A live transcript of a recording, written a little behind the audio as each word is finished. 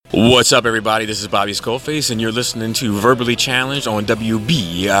What's up, everybody? This is Bobby Skullface, and you're listening to Verbally Challenged on WBIGPIPE.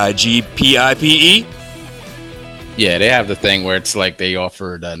 Yeah, they have the thing where it's like they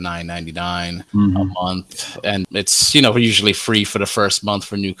offered $9.99 a month, and it's usually free for the first month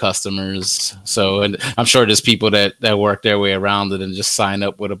for new customers. So, and I'm sure there's people that work their way around it and just sign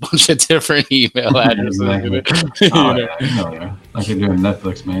up with a bunch of different email addresses. Yeah. Like they do in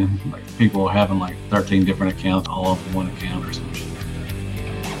Netflix, man. Like people having like 13 different accounts all over one account or something.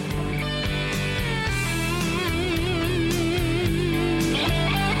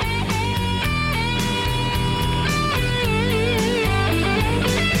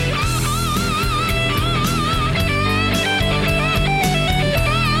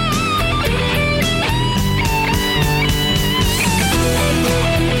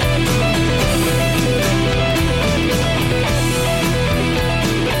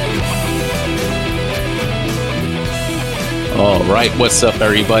 All right, what's up,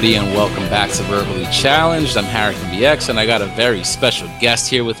 everybody, and welcome back to Verbally Challenged. I'm Harrican BX, and I got a very special guest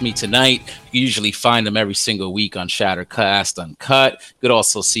here with me tonight. You usually find him every single week on Shattercast Uncut. You could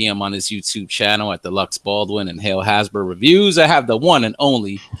also see him on his YouTube channel at Deluxe Baldwin and Hale Hasbro Reviews. I have the one and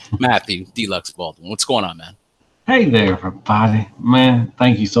only Matthew Deluxe Baldwin. What's going on, man? Hey there, everybody. Man,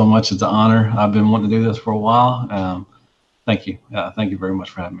 thank you so much. It's an honor. I've been wanting to do this for a while. Thank you. Thank you very much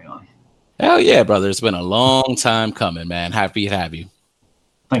for having me on. Hell yeah, brother. It's been a long time coming, man. Happy to have you.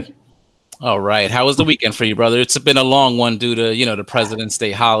 Thank you. All right. How was the weekend for you, brother? It's been a long one due to, the President's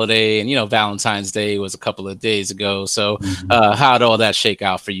Day holiday, and, Valentine's Day was a couple of days ago. So how'd all that shake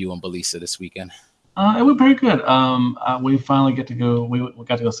out for you and Belisa this weekend? It went pretty good. We finally get to go. We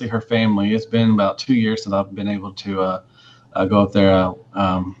got to go see her family. It's been about 2 years since I've been able to go up there.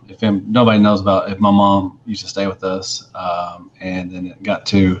 If nobody knows if my mom used to stay with us, and then it got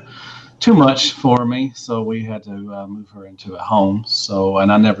too much for me, so we had to move her into a home.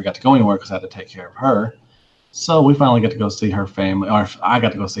 And I never got to go anywhere because I had to take care of her. So we finally got to go see her family, or I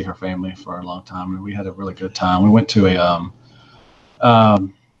got to go see her family for a long time, and we had a really good time. We went to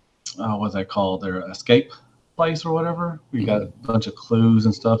what's that called? Their escape place or whatever. We got a bunch of clues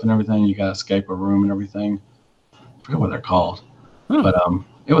and stuff and everything. You got to escape a room and everything. I forget what they're called, but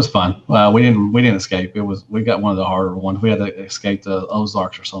it was fun. We didn't escape. We got one of the harder ones. We had to escape the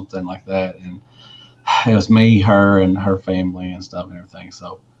Ozarks or something like that, and it was me, her, and her family and stuff and everything.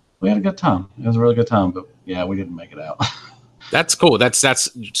 So we had a good time. It was a really good time, but yeah, we didn't make it out. That's cool. That's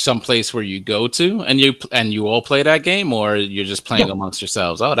some place where you go to and you all play that game, or you're just playing amongst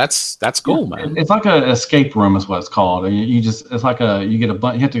yourselves. Oh, that's cool, man. It's like an escape room is what it's called. You have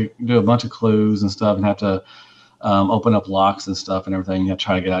to do a bunch of clues and stuff, and have to open up locks and stuff and everything. You have to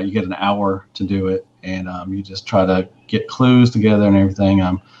try to get out. You get an hour to do it, and you just try to get clues together and everything.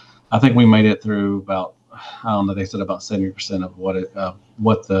 I think we made it through about, I don't know, they said about 70% of what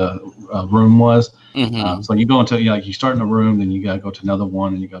the room was. So you go into, you start in a room, then you got to go to another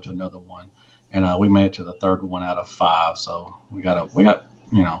one, and you go to another one. And we made it to the third one out of 5. So we got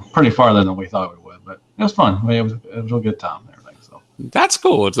pretty farther than we thought we would, but it was fun. It was a good time. That's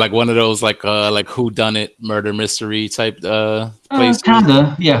cool. It's like one of those like whodunit murder mystery type place.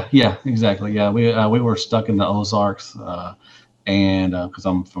 Kinda, yeah, exactly. Yeah, we were stuck in the Ozarks, and because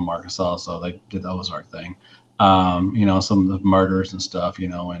I'm from Arkansas, so they did the Ozark thing. Some of the murders and stuff,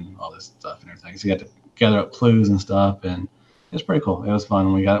 and all this stuff and everything. So you had to gather up clues and stuff, and it's pretty cool. It was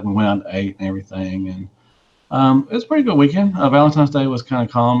fun. We went out to 8 and everything, and it was a pretty good weekend. Valentine's Day was kind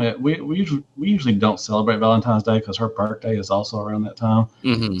of calm. We usually don't celebrate Valentine's Day because her birthday is also around that time.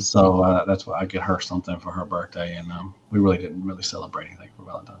 So that's why I get her something for her birthday, and we really didn't celebrate anything for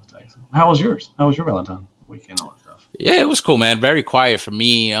Valentine's Day. So how was yours? How was your Valentine's weekend? All that stuff. Yeah, it was cool, man. Very quiet for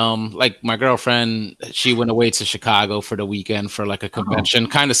me. Like my girlfriend, she went away to Chicago for the weekend for like a convention,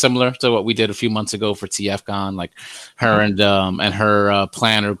 kind of similar to what we did a few months ago for TFCon. Like her and her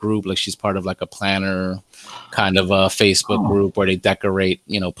planner group, like she's part of like a planner kind of a Facebook group where they decorate,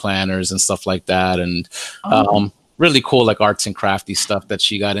 planners and stuff like that. And really cool, like arts and crafty stuff that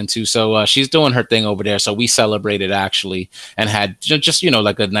she got into. So she's doing her thing over there. So we celebrated actually and had just,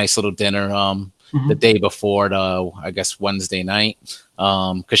 like a nice little dinner the day before I guess Wednesday night,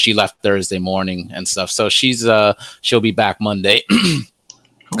 because she left Thursday morning and stuff. So she'll be back Monday.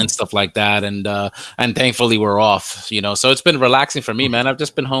 And stuff like that, and thankfully we're off, so it's been relaxing for me, man. I've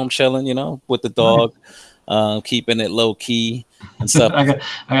just been home chilling, with the dog, keeping it low key and stuff. I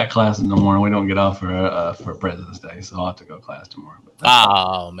got class in the morning. We don't get off for President's Day, so I'll have to go to class tomorrow.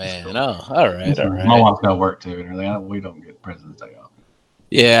 Oh man, cool. Oh, all right. My wife's got work too and everything. We don't get President's Day off.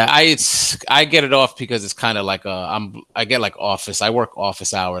 Yeah, I get it off because it's kind of like I get like I work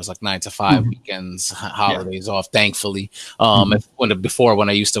office hours like 9 to 5, Mhm. weekends, Yeah. holidays off, thankfully. Mhm. Before when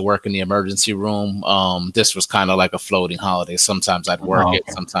I used to work in the emergency room, this was kind of like a floating holiday. Sometimes I'd work Oh, it,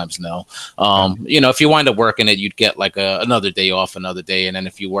 okay. sometimes no. Gotcha. If you wind up working it, you'd get like another day off another day, and then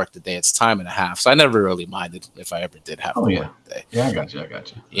if you work the day, it's time and a half. So I never really minded if I ever did have Oh, to work yeah. the day. Yeah, I got you. I got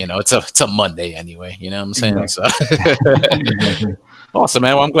you. It's a Monday anyway. You know what I'm saying? Exactly. So. Exactly. Awesome,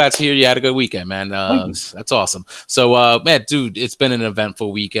 man. Well, I'm glad to hear you had a good weekend, man. Thank you. That's awesome. So, man, dude, it's been an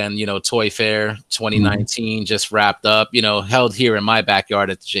eventful weekend. Toy Fair Mhm. 2019 just wrapped up. Held here in my backyard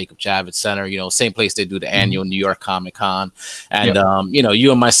at the Jacob Javits Center. Same place they do the Mhm. annual New York Comic Con. And Yep.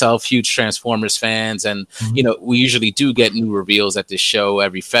 you and myself, huge Transformers fans, and Mhm. we usually do get new reveals at this show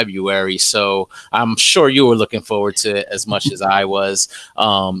every February. So I'm sure you were looking forward to it as much as I was.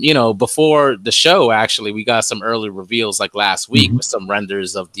 Before the show, actually, we got some early reveals like last week Mhm. with some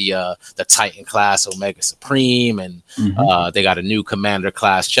renders of the Titan class Omega Supreme, and Mhm. they got a new Commander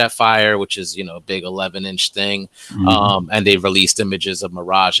class Jetfire, which is a big 11-inch thing. Mhm. And they released images of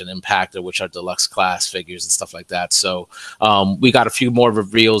Mirage and Impactor, which are deluxe class figures and stuff like that. So we got a few more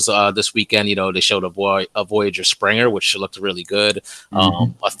reveals this weekend. They showed a Voyager Springer, which looked really good.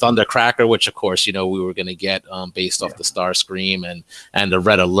 Mhm. A Thundercracker, which of course we were going to get based off Yeah. the Starscream, and the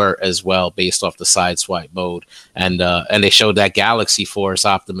Red Alert as well, based off the Sideswipe mode. And they showed that Galaxy Force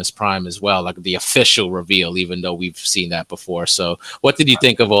Optimus Prime as well, like the official reveal, even though we've seen that before. So, what did you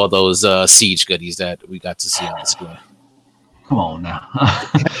think of all those Siege goodies that we got to see on display? Come on now,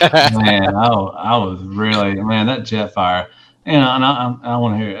 man. I was really, man, that Jetfire. And I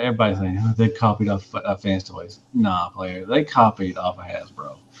want to hear everybody saying, "Oh, they copied off Fans Toys." Nah, player, they copied off of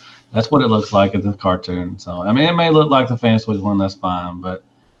Hasbro. That's what it looks like in the cartoon. So I mean, it may look like the Fans Toys one. That's fine, but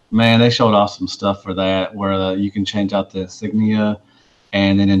man, they showed off some stuff for that where you can change out the insignia,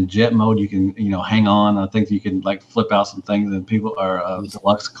 and then in jet mode you can hang on. I think you can like flip out some things, and people or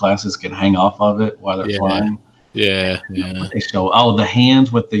deluxe classes can hang off of it while they're Yeah, flying. yeah, What yeah. they show? Oh, the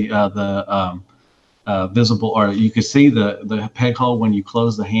hands with the visible, or you could see the peg hole when you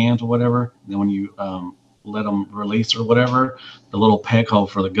close the hands or whatever. And then when you let them release or whatever, the little peg hole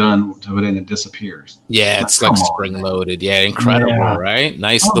for the gun to it in, it disappears. Yeah, Like, it's like come on, spring man. loaded. Yeah, incredible, Yeah, right?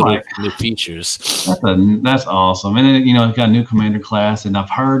 Nice I'm little like, new features. that's awesome. And then it's got a new commander class, and I've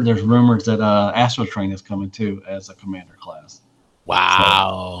heard there's rumors that Astro Train is coming too as a commander class. So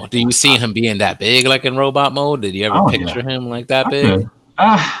Wow. Do you see him being that big, like in robot mode? Did you ever oh yeah, picture him like that I big? could.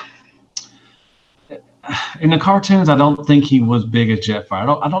 In the cartoons, I don't think he was big as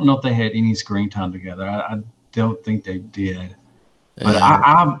Jetfire. I don't know if they had any screen time together. I don't think they did. But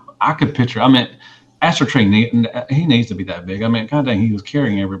Yeah. I could picture. I mean, Astro Train, he needs to be that big. I mean, God dang, he was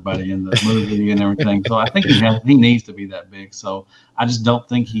carrying everybody in the movie and everything. So I think he needs to be that big. So I just don't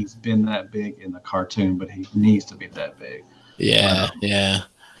think he's been that big in the cartoon, but he needs to be that big. But Yeah, yeah.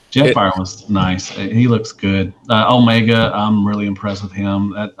 It, Jetfire was nice. He looks good. Omega, I'm really impressed with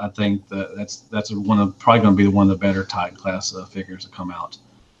him. I think that's probably going to be one of the better Titan class figures to come out.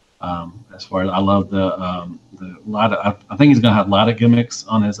 As far as I love the lot of, I think he's going to have a lot of gimmicks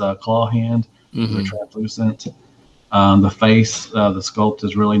on his claw hand. They're mhm. translucent. The face, the sculpt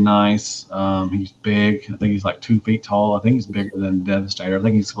is really nice. He's big. I think he's like 2 feet tall. I think he's bigger than Devastator. I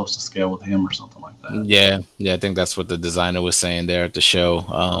think he's supposed to scale with him or something like that. Yeah, yeah, I think that's what the designer was saying there at the show.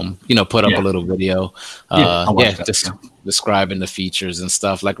 Put up a Yeah, little video. yeah, I Yeah, watched that. just Yeah, describing the features and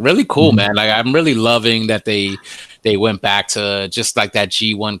stuff. Like really cool, hmm man. Like I'm really loving that they went back to just like that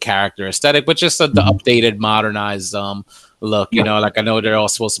G1 character aesthetic, but just the hmm updated, modernized look. yeah, Like I know they're all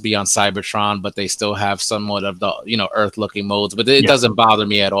supposed to be on Cybertron, but they still have somewhat of the Earth looking modes. But it yeah. doesn't bother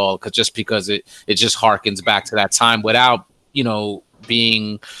me at all because it just harkens back to that time without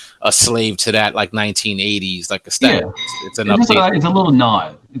being a slave to that like 1980s like aesthetic. Yeah, It's an updated. it's a little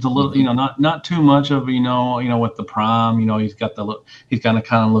nod. It's a little, Mhm. not too much of with the Prime. He's got the look. He's gonna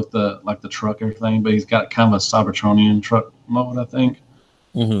kind of look like the truck and everything, but he's got kind of a Cybertronian truck mode, I think.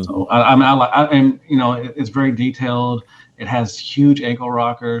 Mhm. So I mean, I like, and it's very detailed. It has huge ankle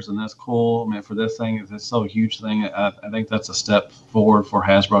rockers, and that's cool. I mean, for this thing, it's so huge thing. I think that's a step forward for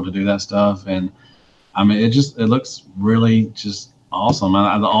Hasbro to do that stuff, and I mean, it looks really just awesome. The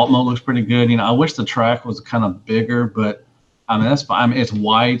alt mode looks pretty good. I wish the track was kind of bigger, but I mean, that's fine. I mean, it's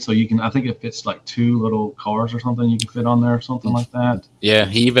wide, so you can. I think it fits like 2 little cars or something. You can fit on there or something like that. Yeah,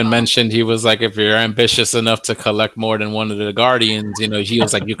 he even mentioned he was like, if you're ambitious enough to collect more than one of the Guardians, he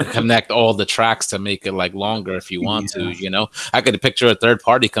was like, you could connect all the tracks to make it like longer if you want to. I could picture a third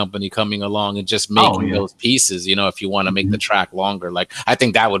party company coming along and just making those pieces. If you want to make the track longer, like I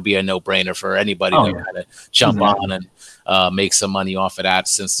think that would be a no brainer for anybody to kind of jump on and make some money off of that,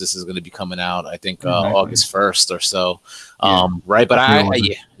 since this is going to be coming out, I think August 1st or so. Right. But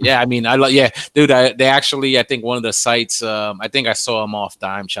I mean, dude, they actually, I think one of the sites, I think I saw them off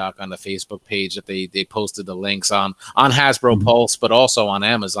Dime Chalk on the Facebook page that they posted the links on Hasbro Pulse, but also on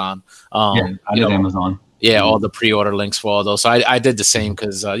Amazon. I did Amazon. Yeah, all the pre-order links for all those. So I did the same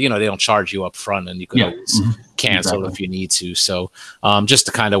because they don't charge you up front, and you can always cancel if you need to. So just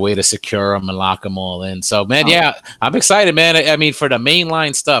the kind of way to secure them and lock them all in. So man, I'm excited, man. I mean, for the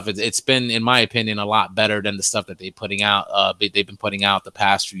mainline stuff, it's been, in my opinion, a lot better than the stuff that they've been putting out the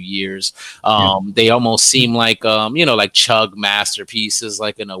past few years. They almost seem like like Chug masterpieces,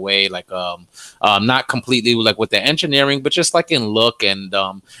 like in a way, like not completely like with the engineering, but just like in look and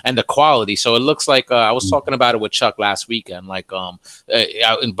the quality. So it looks like I was talking about it with Chuck last weekend. Like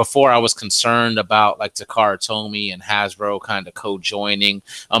and before I was concerned about like Takara Tomy and Hasbro kind of co-joining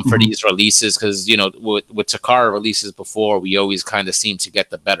for these releases, because with Takara releases before, we always kind of seem to get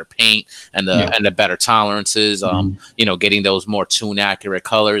the better paint and the better tolerances, getting those more tune accurate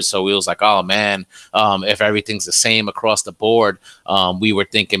colors. So we was like, oh man, if everything's the same across the board, we were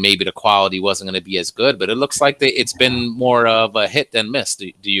thinking maybe the quality wasn't going to be as good, but it looks like it's been more of a hit than miss.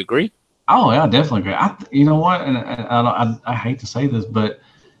 Do you agree? Oh yeah, definitely agree. You know what? And I hate to say this, but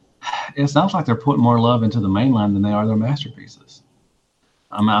it sounds like they're putting more love into the mainline than they are their masterpieces.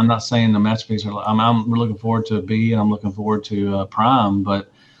 I'm not saying the masterpieces are. I'm looking forward to B, and I'm looking forward to Prime,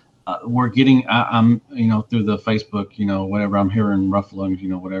 but we're getting. I'm through the Facebook, whatever I'm hearing rufflings,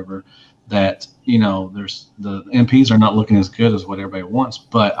 whatever, that there's the MPs are not looking as good as what everybody wants,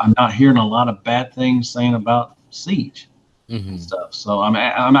 but I'm not hearing a lot of bad things saying about Siege. And stuff. So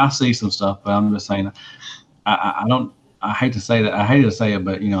I see some stuff, but I'm just saying, I hate to say that. I hate to say it,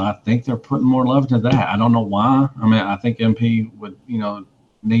 but I think they're putting more love into that. I don't know why. I mean, I think MP would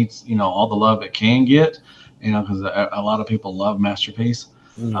needs all the love it can get, because a lot of people love Masterpiece.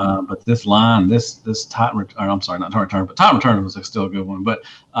 But this line, this Titan Return, I'm sorry, not Titan Return, but Titan Return was still a good one. But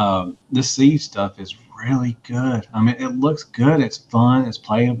this Siege stuff is really good. I mean, it looks good. It's fun. It's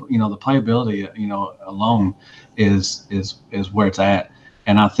playable. The playability, alone is where it's at.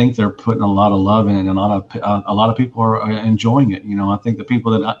 And I think they're putting a lot of love in it, and a lot of people are enjoying it. I think the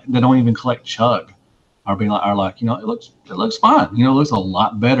people that don't even collect Chug are like, it looks fine. It looks a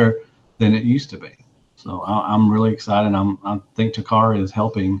lot better than it used to be. So I'm really excited. I think Takara is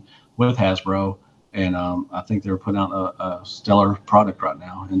helping with Hasbro, and I think they're putting out a stellar product right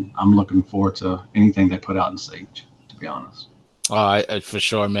now. And I'm looking forward to anything they put out in Siege, to be honest. For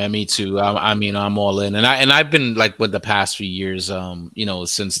sure, man. Me too. I mean, I'm all in, and I've been like with the past few years,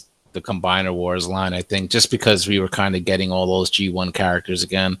 since the Combiner Wars line, I think, just because we were kind of getting all those G1 characters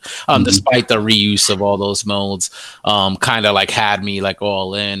again, despite the reuse of all those modes, kind of like had me like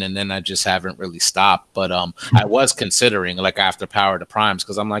all in, and then I just haven't really stopped. But I was considering like after Power to Primes,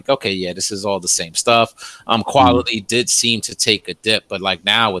 because I'm like, okay, yeah, this is all the same stuff. Quality did seem to take a dip, but like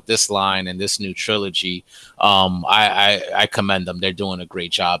now with this line and this new trilogy, I commend them. They're doing a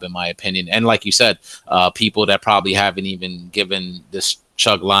great job, in my opinion. And like you said, people that probably haven't even given this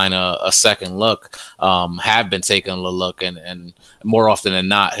Chug line a second look have been taking a look, and more often than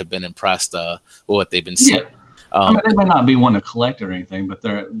not have been impressed with what they've been seeing. They may not be one to collect or anything, but they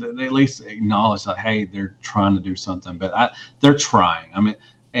at least acknowledge that, hey, they're trying to do something. But they're trying. I mean,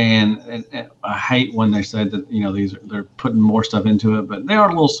 and I hate when they say that they're putting more stuff into it, but they are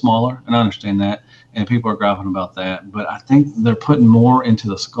a little smaller, and I understand that, and people are griping about that. But I think they're putting more into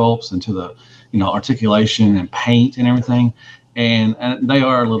the sculpts, into the articulation and paint and everything. And they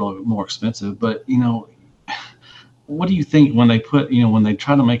are a little more expensive, but what do you think when they when they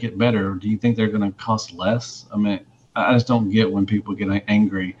try to make it better? Do you think they're going to cost less? I mean, I just don't get when people get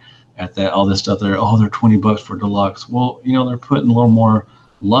angry at that, all this stuff. They're $20 for deluxe. Well, they're putting a little more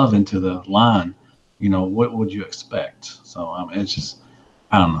love into the line. What would you expect? So it's just,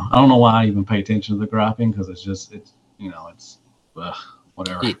 I don't know. I don't know why I even pay attention to the griping, because it's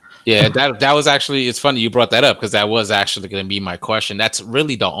whatever. Yeah, that was actually, it's funny you brought that up because that was actually going to be my question. That's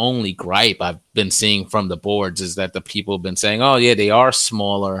really the only gripe I've been seeing from the boards is that the people have been saying, oh yeah, they are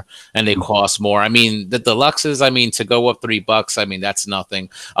smaller and they cost more. I mean, the deluxes, I mean, to go up $3, I mean, that's nothing.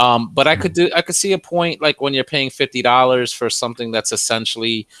 But I could see a point like when you're paying $50 for something that's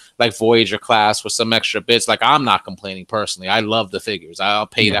essentially like Voyager class with some extra bits. Like, I'm not complaining personally. I love the figures. I'll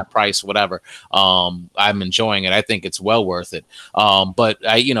pay that price, whatever. I'm enjoying it. I think it's well worth it. But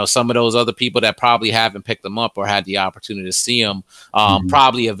some of those other people that probably haven't picked them up or had the opportunity to see them,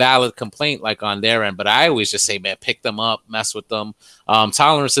 probably a valid complaint like on their end. But I always just say, man, pick them up, mess with them.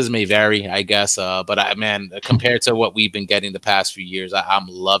 Tolerances may vary, I guess. But compared to what we've been getting the past few years, I'm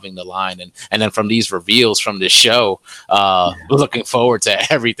loving the line. And then from these reveals from this show, looking forward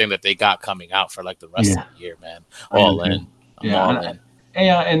to everything that they got coming out for like the rest of the year, man. All in.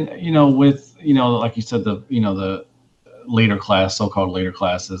 And with like you said, the later class, so-called later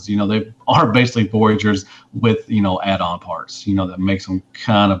classes, they are basically Voyagers with add-on parts, that makes them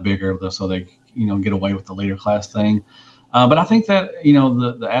kind of bigger, so they get away with the later class thing. But I think that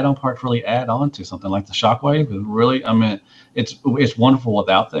the add-on parts really add on to something like the Shockwave. Is really, I mean, it's wonderful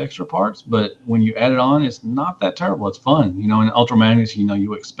without the extra parts, but when you add it on, it's not that terrible. It's fun, in Ultra Magnus,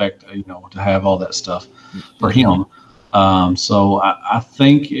 you expect to have all that stuff for him. So I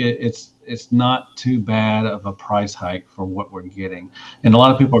think it's not too bad of a price hike for what we're getting. And a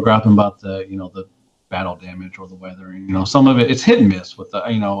lot of people are griping about the battle damage or the weathering. Some of it's hit and miss with the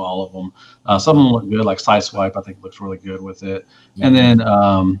all of them. Some of them look good, like Sideswipe I think looks really good with it. And then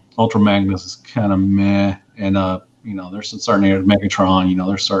Ultra Magnus is kind of meh. And there's some certain areas, Megatron,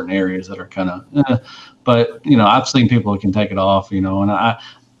 there's certain areas that are kind of but I've seen people who can take it off, and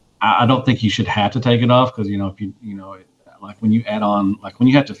I don't think you should have to take it off, because if you like when you add on, like when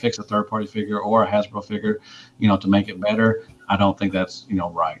you have to fix a third-party figure or a Hasbro figure, to make it better, I don't think that's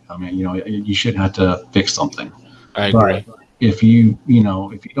right. I mean, you shouldn't have to fix something. I agree. But if you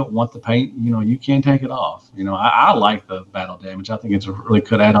don't want the paint, you can take it off. I like the battle damage. I think it's a really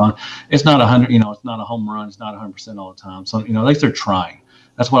good add-on. It's not 100. It's not a home run. It's not 100% all the time. So at least they're trying.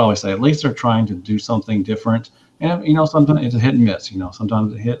 That's what I always say. At least they're trying to do something different. And sometimes it's a hit and miss.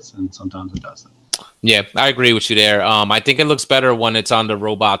 Sometimes it hits and sometimes it doesn't. Yeah, I agree with you there. I think it looks better when it's on the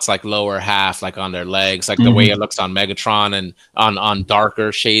robots, like lower half, like on their legs, like the way it looks on Megatron and on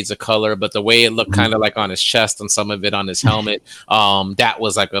darker shades of color. But the way it looked kind of like on his chest and some of it on his helmet, that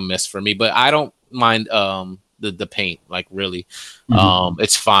was like a miss for me. But I don't mind the paint, like really.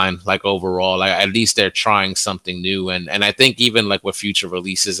 It's fine, like overall. Like at least they're trying something new, and I think even like with future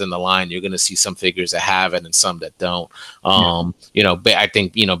releases in the line, you're gonna see some figures that have it and some that don't. I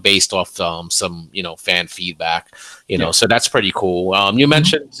think based off some fan feedback, so that's pretty cool. You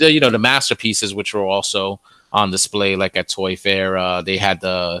mentioned the masterpieces, which were also on display like at Toy Fair. They had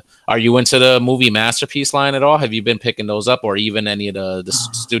are you into the movie masterpiece line at all? Have you been picking those up, or even any of the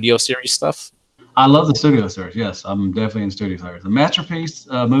studio series stuff? I love the studio series. Yes, I'm definitely in studio series. The masterpiece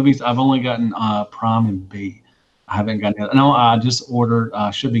movies, I've only gotten Prime and B. I haven't gotten it. No, I just ordered.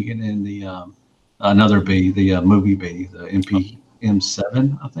 Should be getting in the another B, the movie B, the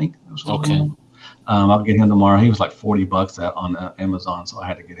MPM7. I think. Okay. I'll get him tomorrow. He was like $40 on Amazon, so I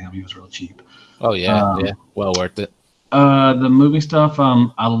had to get him. He was real cheap. Oh yeah, well worth it. The movie stuff.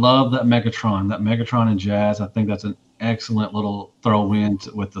 I love that Megatron. That Megatron and Jazz. I think that's an excellent little throw in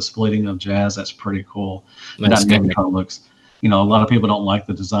with the splitting of Jazz. That's pretty cool. Nice. That Megatron looks, a lot of people don't like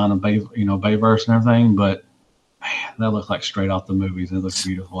the design of Bayverse and everything, but man, that looks like straight off the movies. It looks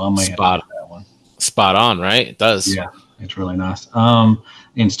beautiful. I may have to get that one. Spot on, right? It does. Yeah, it's really nice.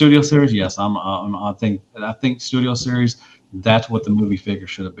 In studio series, yes, I think studio series. That's what the movie figure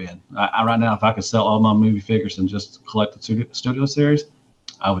should have been. Right now, if I could sell all my movie figures and just collect the studio series,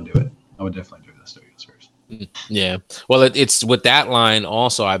 I would do it. I would definitely do the studio series. Yeah, well, it's with that line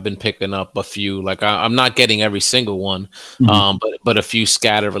also. I've been picking up a few. Like I'm not getting every single one, but a few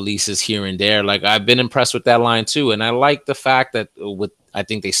scattered releases here and there. Like I've been impressed with that line too, and I like the fact that I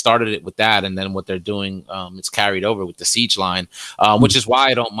think they started it with that, and then what they're doing, it's carried over with the Siege line, which is why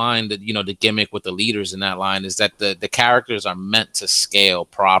I don't mind that the gimmick with the leaders in that line is that the characters are meant to scale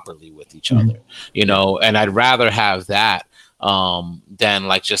properly with each other, and I'd rather have that than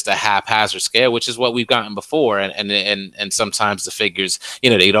like just a haphazard scale, which is what we've gotten before, and sometimes the figures,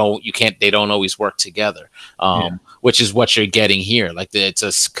 they don't always work together. which is what you're getting here. Like it's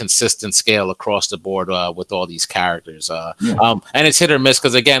a consistent scale across the board with all these characters. And it's hit or miss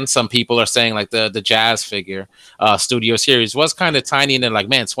because again, some people are saying like the Jazz figure Studio Series was kind of tiny, and they're like,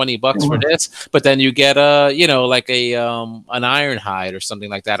 man, $20 for this. But then you get like a an Ironhide or something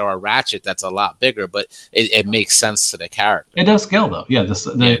like that, or a Ratchet that's a lot bigger, but it makes sense to the character. It does scale though. Yeah,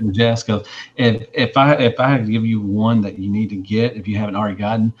 the Jazz scale. And if I had to give you one that you need to get if you haven't already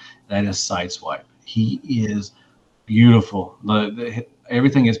gotten, that is Sideswipe. He is beautiful.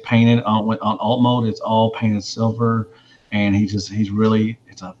 Everything is painted on alt mode. It's all painted silver, and it's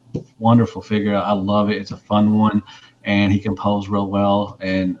a wonderful figure. I love it. It's a fun one, and he can pose real well.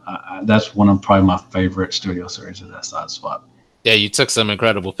 And that's one of probably my favorite Studio Series, is that Sideswipe. Yeah, you took some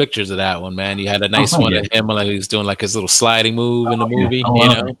incredible pictures of that one, man. You had a nice one of him, like he was doing like his little sliding move in the movie.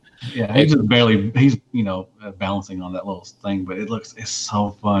 Yeah, he's just he's balancing on that little thing, but it's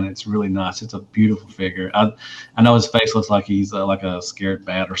so fun. It's really nice. It's a beautiful figure. I know his face looks like he's like a scared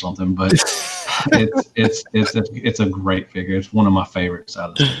bat or something, but it's a great figure. It's one of my favorites out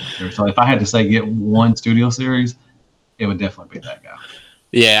of the Studio. So if I had to say get one Studio Series, it would definitely be that guy.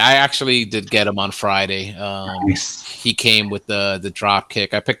 Yeah, I actually did get him on Friday. Nice. He came with the drop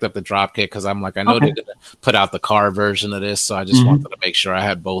kick. I picked up the drop kick because I'm like, I know they're gonna put out the car version of this, so I just wanted to make sure I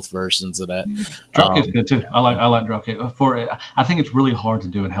had both versions of that. Drop kick's good too. I like drop kick. I think it's really hard to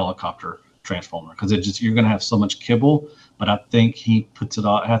do in helicopter transformer because you're gonna have so much kibble. But I think he puts it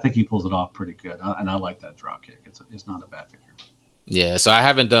off. I think he pulls it off pretty good, and I like that drop kick. It's not a bad figure. Yeah, so I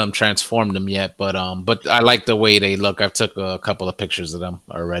haven't transformed them yet, but I like the way they look. I've took a couple of pictures of them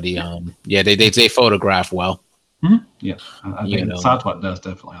already. They photograph well. Mm-hmm. Yeah, I think Sideswipe does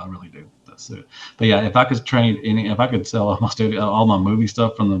definitely. I really do. That's it. But yeah, if I could sell all my movie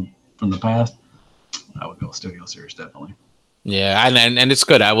stuff from the past, I would go Studio Series definitely. Yeah, and it's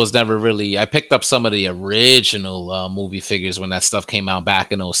good. I picked up some of the original movie figures when that stuff came out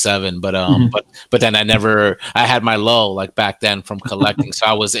back in 2007, but then I had my lull like back then from collecting. So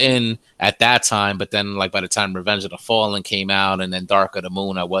I was in at that time, but then like by the time Revenge of the Fallen came out and then Dark of the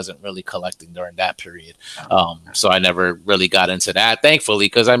Moon, I wasn't really collecting during that period. So I never really got into that, thankfully,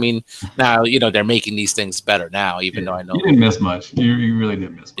 because I mean now they're making these things better now, even though I know you didn't miss much. You really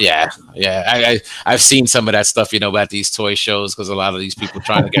didn't miss much. Yeah. I've seen some of that stuff, at these toy shows because a lot of these people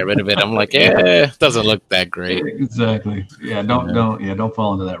trying to get rid of it. I'm like, it doesn't look that great. Exactly. Yeah, don't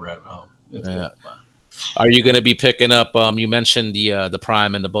fall into that rabbit hole. Are you going to be picking up? You mentioned the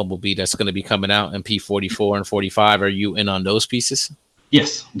Prime and the Bumblebee that's going to be coming out in P44 and 45. Are you in on those pieces?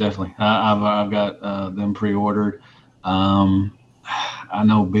 Yes, definitely. I've got them pre-ordered. I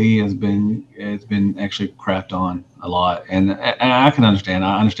know B has been actually crapped on a lot, and I can understand.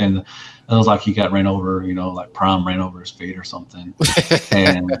 I understand that it was like he got ran over, like Prime ran over his feet or something,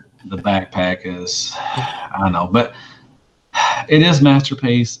 and the backpack is, I don't know, but it is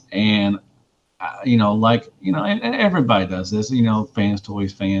Masterpiece, and and everybody does this.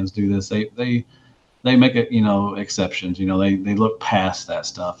 Toys fans do this. They make it, exceptions. They look past that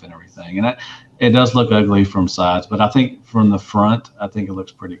stuff and everything, and it does look ugly from sides, but I think from the front, I think it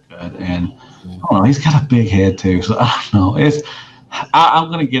looks pretty good. And I don't know, he's got a big head too, so I don't know. I'm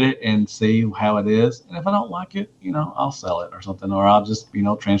gonna get it and see how it is, and if I don't like it, I'll sell it or something, or I'll just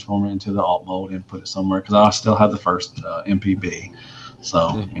transform it into the alt mode and put it somewhere because I still have the first MPB,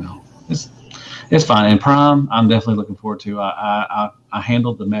 so it's fine. And Prime, I'm definitely looking forward to. I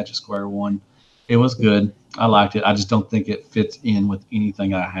handled the Magic Square one. It was good. I liked it. I just don't think it fits in with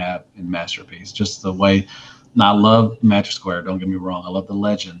anything I have in Masterpiece. Just the way. And I love Magic Square. Don't get me wrong. I love the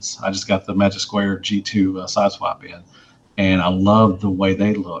Legends. I just got the Magic Square G2 Sideswipe in, and I love the way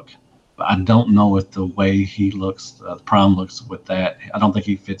they look. But I don't know if the way he looks, Prime looks with that. I don't think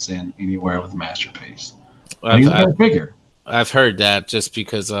he fits in anywhere with Masterpiece. He's a good figure. I've heard that just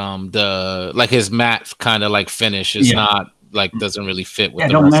because his matte kind of like finish is not like doesn't really fit with. Yeah,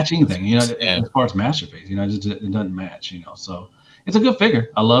 don't match anything. As far as Masterpiece, it doesn't match. So it's a good figure.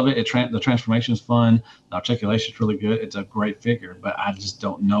 I love it. The transformation is fun. The articulation is really good. It's a great figure, but I just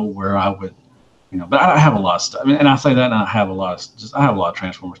don't know where I would. But I have a lot of stuff. And I say that, and I have a lot of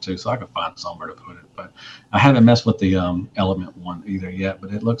Transformers too, so I can find somewhere to put it. But I haven't messed with the Element one either yet.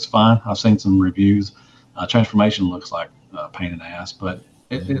 But it looks fine. I've seen some reviews. Transformation looks like a pain in the ass, but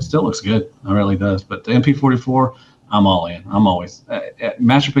it still looks good. It really does. But the MP44, I'm all in. I'm always at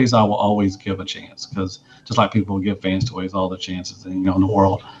Masterpiece. I will always give a chance because just like people give Fans Toys all the chances in the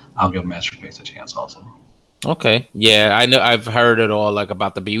world, I'll give Masterpiece a chance also. Okay. Yeah, I know I've heard it all like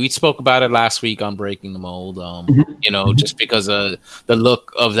about the B. We spoke about it last week on Breaking the Mold. Mhm. Just because the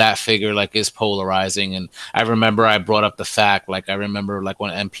look of that figure like is polarizing. And I remember I brought up the fact, like I remember like when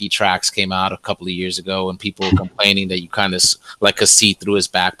MP Tracks came out a couple of years ago and people were complaining that you kind of like could see through his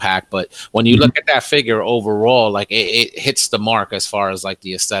backpack. But when you Mhm. look at that figure overall, like it hits the mark as far as like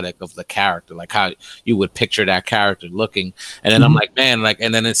the aesthetic of the character, like how you would picture that character looking. And then I'm Mhm. like, man, like,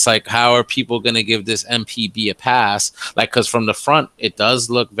 and then it's like, how are people going to give this MPB a pass? Like, because from the front, it does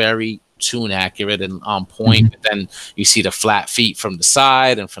look very tune accurate and on point. Mhm. But then you see the flat feet from the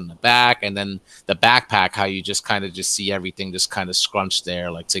side and from the back, and then the backpack, how you just kind of just see everything just kind of scrunched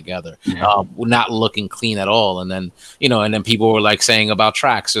there, like together, Yeah. not looking clean at all. And then, and then people were like saying about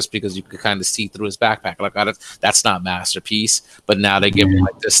Tracks just because you could kind of see through his backpack. Like, that's not Masterpiece. But now they give Yeah.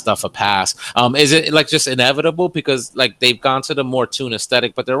 like this stuff a pass. Is it like just inevitable because like they've gone to the more tune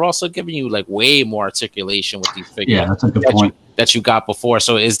aesthetic, but they're also giving you like way more articulation with these Yeah, figures that's a good that you point. that you got before.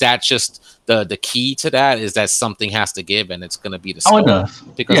 So is that just the key to that? Is that something has to give and it's going to be the Oh, it scale does.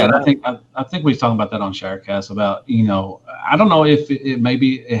 because Yeah, of and that? I think we was talking about that on Sharecast about I don't know if it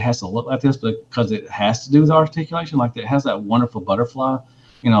maybe it has to look like this, but because it has to do with articulation, like it has that wonderful butterfly,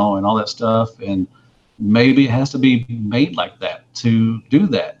 and all that stuff, and maybe it has to be made like that to do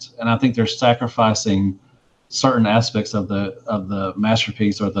that. And I think they're sacrificing certain aspects of the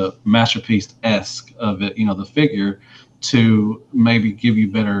masterpiece or the masterpiece esque of it, the figure, to maybe give you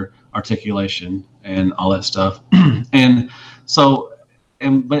better articulation and all that stuff. And so,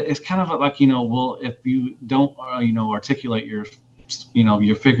 but it's kind of like well, if you don't articulate your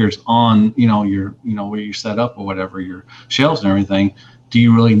figures on where you set up or whatever your shelves and everything, do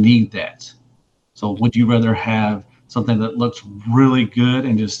you really need that? So would you rather have something that looks really good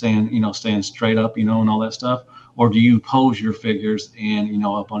and just stand straight up, and all that stuff, or do you pose your figures and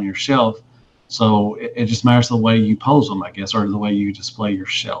up on your shelf? So it just matters the way you pose them, I guess, or the way you display your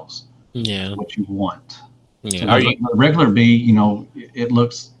shelves, Yeah, what you want. So yeah. Are because you? the regular B, it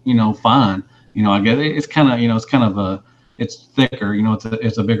looks fine. I get it. It's kind of it's thicker.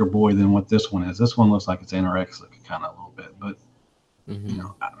 It's a bigger boy than what this one is. This one looks like it's anorexic kind of a little bit, but you Mhm.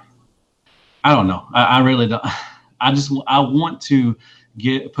 know, I don't know. I really don't. I want to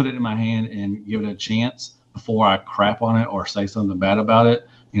put it in my hand and give it a chance before I crap on it or say something bad about it.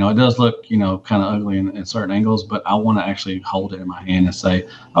 It does look kind of ugly in certain angles, but I want to actually hold it in my hand and say,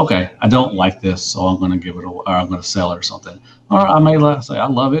 okay, I don't like this, so I'm going to give it or I'm going to sell it or something. Or I may say I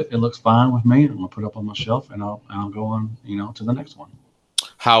love it. It looks fine with me. I'm going to put it up on my shelf and I'll go on to the next one.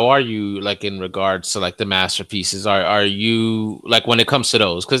 How are you like in regards to like the masterpieces? Are you like when it comes to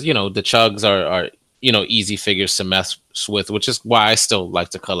those? Because the chugs are easy figures to mess with, which is why I still like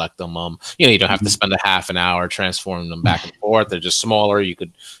to collect them. You don't have to Mhm. spend a half an hour transforming them back and forth. They're just smaller. You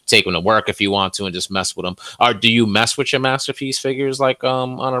could take them to work if you want to and just mess with them. Or do you mess with your masterpiece figures like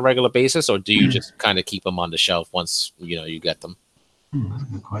on a regular basis, or do you just kind of keep them on the shelf once you get them? That's a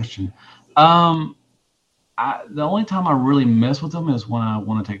good question. Um, the only time I really mess with them is when I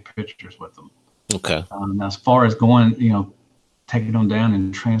want to take pictures with them. Okay. As far as going, taking them down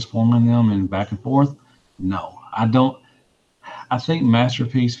and transforming them and back and forth, no, I don't. I think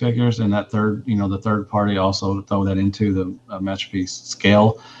masterpiece figures and that the third party also throw that into the masterpiece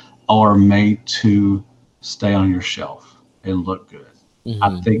scale are made to stay on your shelf and look good. I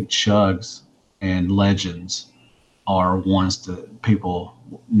Hmm. think chugs and legends are ones that people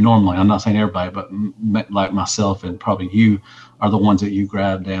normally, I'm not saying everybody, but like myself and probably you, are the ones that you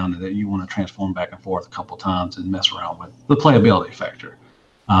grab down and that you want to transform back and forth a couple times and mess around with the playability factor.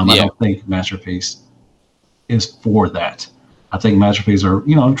 I Yeah. don't think Masterpiece is for that. I think Masterpiece are,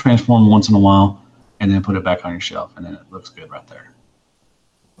 transform once in a while and then put it back on your shelf and then it looks good right there.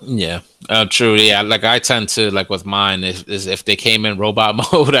 Yeah, true. Yeah, like I tend to like with mine is if they came in robot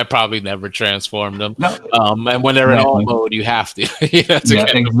mode, I probably never transformed them. No, And when they're in alt exactly. mode, you have to you have to Yeah,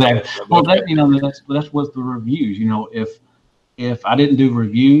 get them exactly. transformed. Well, Okay. that's what's the reviews. If I didn't do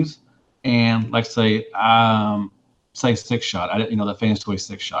reviews and like say Six Shot, I didn't the Fans Toy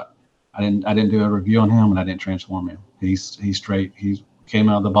Six Shot. I didn't do a review on him and I didn't transform him. He's straight. He came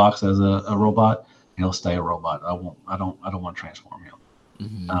out of the box as a robot. He'll stay a robot. I don't want to transform him.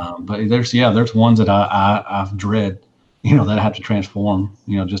 Mhm. But there's ones that I dread, that I have to transform,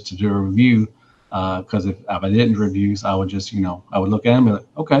 just to do a review. Because if I didn't reviews, I would just, I would look at them and be like,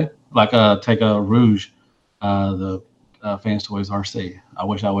 okay, like take a Rouge, the Fans Toys RC. I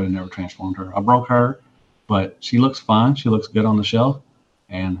wish I would have never transformed her. I broke her, but she looks fine. She looks good on the shelf,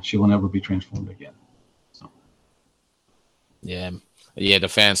 and she will never be transformed again. So Yeah. Yeah, the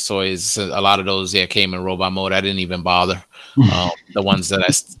fans toys, a lot of those, came in robot mode. I didn't even bother. The ones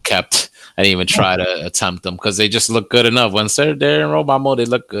that kept, I didn't even try to attempt them because they just look good enough. Once they're in robot mode, they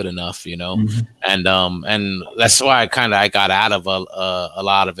look good enough, Mhm. And that's why I got out of a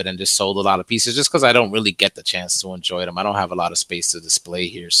lot of it and just sold a lot of pieces just because I don't really get the chance to enjoy them. I don't have a lot of space to display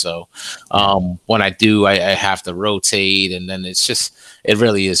here, so when I do, I have to rotate, and then it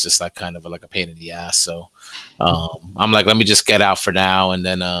really is just like kind of like a pain in the ass. So I'm like, let me just get out for now, and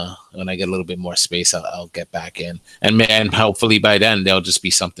then when I get a little bit more space, I'll get back in, and hopefully by then there'll just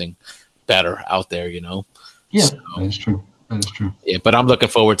be something better out there, Yeah, So, that is true. That is true. yeah, but I'm looking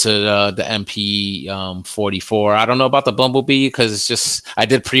forward to the MP 44. I don't know about the Bumblebee because it's just I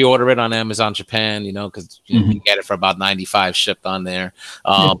did pre-order it on Amazon Japan, because you can get it for about 95 shipped on there,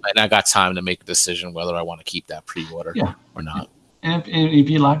 and I got time to make a decision whether I want to keep that pre-order or not. And if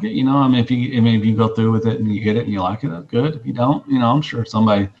you like it, I mean, if you go through with it and you get it and you like it, that's good. If you don't, I'm sure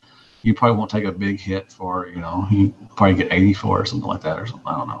you probably won't take a big hit for, you probably get 84 or something like that or something.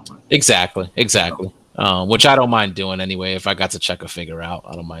 I don't know. But, Exactly. Which I don't mind doing anyway. If I got to check a figure out,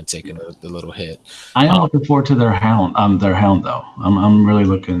 I don't mind taking the little hit. I am looking forward to their hound. Though. I'm really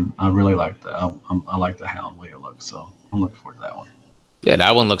looking. I really like that. I like the hound way it looks. So I'm looking forward to that one. Yeah,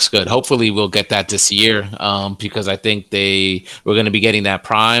 that one looks good. Hopefully, we'll get that this year because I think we're going to be getting that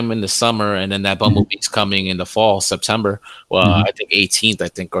Prime in the summer, and then that Bumblebee's coming in the fall, September. Well, I think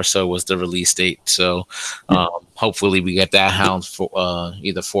 18th, or so was the release date. So hopefully, we get that Hound for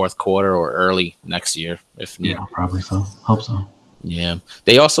either fourth quarter or early next year, if needed. Yeah, probably so. Hope so. Yeah,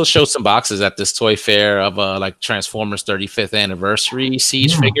 they also showed some boxes at this toy fair of like Transformers 35th anniversary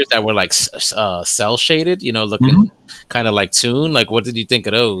Siege figures that were like cell shaded, looking kind of like Toon. Like, what did you think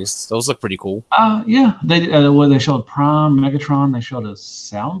of those? Those look pretty cool. Yeah, they showed Prime, Megatron. They showed a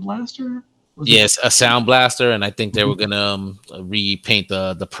Sound Blaster. Yes, a Sound Blaster, and I think they were gonna repaint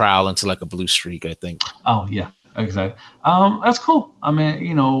the Prowl into like a blue streak. I think. Oh yeah, exactly. That's cool. I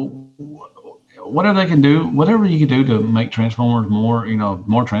mean, whatever you can do to make Transformers more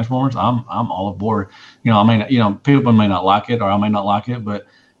Transformers, I'm all aboard. I mean, people may not like it or I may not like it, but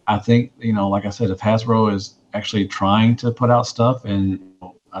I think, like I said, if Hasbro is actually trying to put out stuff, and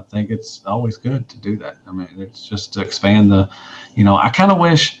I think it's always good to do that. I mean, it's just to expand I kind of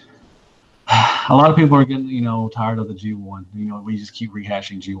wish a lot of people are getting, tired of the G1. We just keep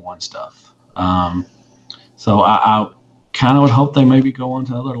rehashing G1 stuff. So I kind of would hope they maybe go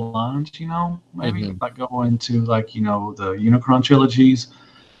into other lines, maybe like go into like, the Unicron trilogies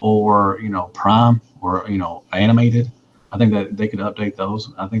or, Prime or, animated. I think that they could update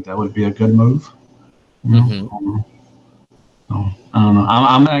those. I think that would be a good move. So, I don't know.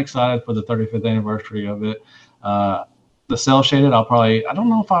 I'm excited for the 35th anniversary of it. The cell shaded, I don't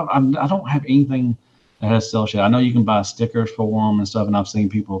know if I don't have anything that has cell shaded. I know you can buy stickers for them and stuff, and I've seen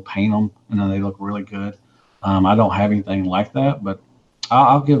people paint them and then they look really good. I don't have anything like that, but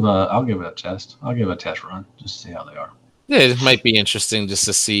I'll give it a test. I'll give it a test run just to see how they are. Yeah, it might be interesting just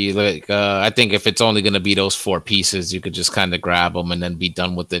to see. Like, I think if it's only going to be those 4 pieces, you could just kind of grab them and then be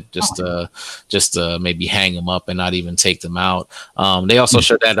done with it. Just maybe hang them up and not even take them out. They also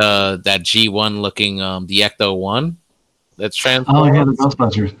showed that G1 looking the Ecto 1 that's transformed. Oh yeah, the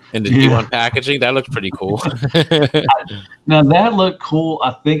Ghostbusters in the G1 packaging. That looks pretty cool. Now that looked cool.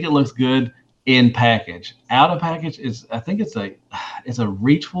 I think it looks good in package. Out of package I think it's a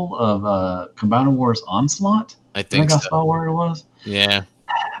reachful of Combiner Wars Onslaught. I think I saw where it was. Yeah.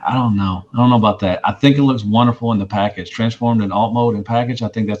 I don't know about that. I think it looks wonderful in the package. Transformed in alt mode in package. I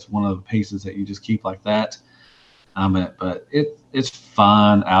think that's one of the pieces that you just keep like that. But it's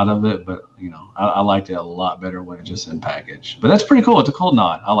fine out of it. But I liked it a lot better when it's just in package. But that's pretty cool. It's a cool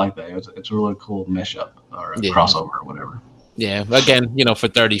nod. I like that. It's a really cool mesh up or a crossover or whatever. Yeah, again, for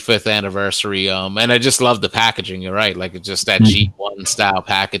 35th anniversary, and I just love the packaging. You're right, like it's just that G1 style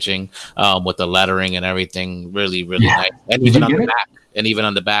packaging with the lettering and everything, really, really nice. And even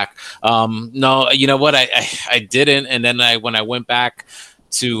on the back, no, you know what? I didn't, and then when I went back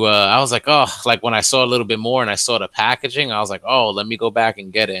to, I was like, oh, like when I saw a little bit more and I saw the packaging, I was like, oh, let me go back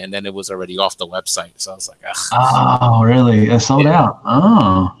and get it, and then it was already off the website, so I was like, oh, really? It sold out?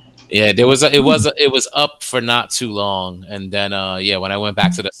 Oh. Yeah, it was up for not too long, and then when I went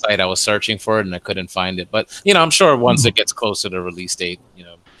back to the site, I was searching for it and I couldn't find it. But I'm sure once it gets closer to release date,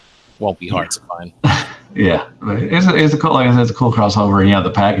 won't be hard to find. Yeah, it's a cool, like I said, it's a cool crossover. And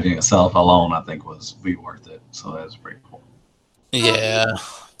the packaging itself alone, I think, was worth it. So that's pretty cool. Yeah.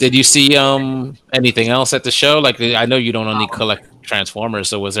 Did you see anything else at the show? Like, I know you don't only collect Transformers,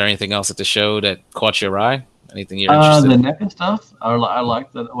 so was there anything else at the show that caught your eye? Anything you're interested The in? NECA stuff, I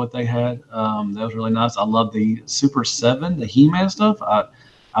like what they had. That was really nice. I love the Super 7, the He-Man stuff.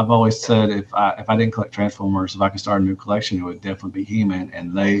 I've always said if I didn't collect Transformers, if I could start a new collection, it would definitely be He-Man,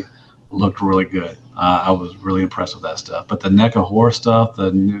 and they looked really good. I was really impressed with that stuff. But the NECA horror stuff,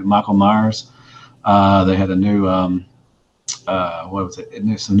 the new Michael Myers, they had a new what was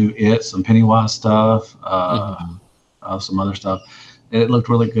it? Some new some Pennywise stuff, some other stuff. It looked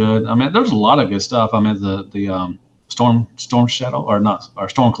really good. I mean, there's a lot of good stuff. I mean, the Storm Shadow or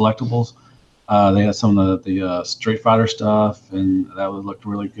Storm Collectibles. They had some of the Street Fighter stuff, and that looked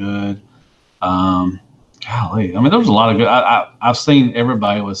really good. Golly, I mean, there was a lot of good. I've seen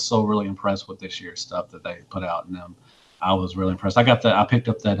everybody was so really impressed with this year's stuff that they put out, and I was really impressed. I picked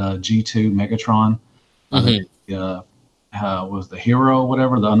up that G2 Megatron. Was the Hero,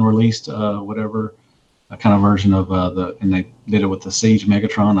 whatever, the unreleased whatever kind of version of and they did it with the Siege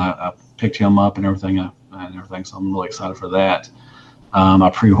Megatron. I picked him up and everything, so I'm really excited for that. I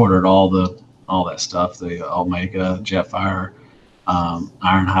pre-ordered all that stuff, the Omega, Jetfire,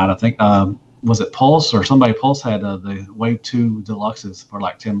 Ironhide. I think was it Pulse or somebody? Pulse had the Wave 2 Deluxes for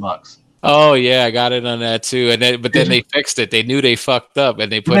like $10. Oh yeah, I got it on that too. But then they fixed it. They knew they fucked up,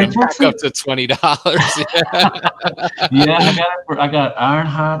 and they put it back up to $20. Yeah, I got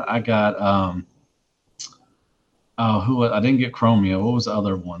Ironhide. I got I didn't get Chromia. What was the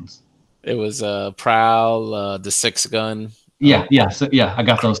other ones? It was Prowl, the 6-gun. Yeah. I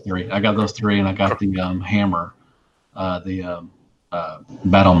got those three. And I got the hammer, the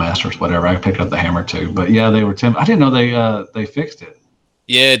Battle Masters, whatever. I picked up the hammer too. But yeah, they were I didn't know they fixed it.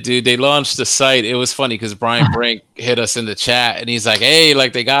 Yeah, dude, they launched the site. It was funny because Brian Brink hit us in the chat and he's like, hey,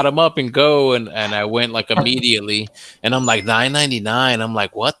 like they got them up and go. And I went like immediately and I'm like $9.99. I'm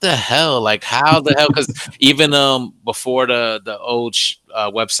like, what the hell? Like, how the hell? Because even before the old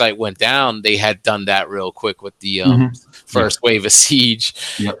website went down, they had done that real quick with the first wave of Siege.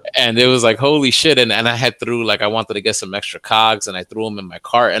 Yep. And it was like, holy shit. And I had I wanted to get some extra cogs and I threw them in my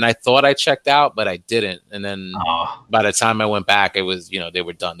cart and I thought I checked out, but I didn't. And then by the time I went back, it was, they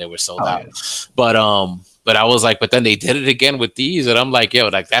were done. They were sold out. Yes. But I was like, but then they did it again with these. And I'm like, yo,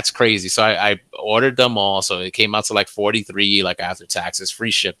 like that's crazy. So I ordered them all. So it came out to like 43, like after taxes, free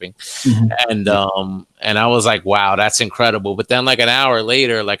shipping. And I was like, wow, that's incredible. But then like an hour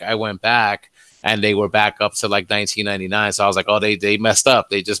later, like I went back and they were back up to like $19.99. So I was like, oh, they messed up.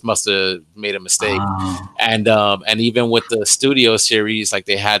 They just must have made a mistake. And even with the Studio series, like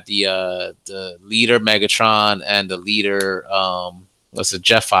they had the Leader Megatron and the Leader was a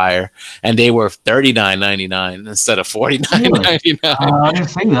Jetfire, and they were $39.99 instead of $49.99. I didn't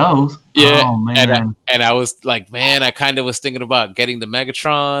see those. Yeah, oh, man. And I was like, man, I kind of was thinking about getting the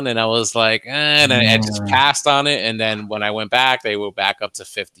Megatron, and I was like, and I just passed on it. And then when I went back, they were back up to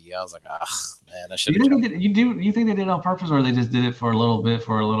 50. I was like, man, I should. You think they did it on purpose, or they just did it for a little bit,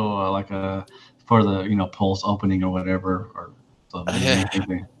 for the Pulse opening or whatever, or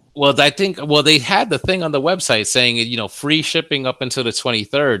something? Well, they had the thing on the website saying, free shipping up until the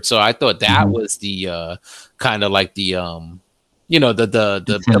 23rd. So I thought that was the kind of like the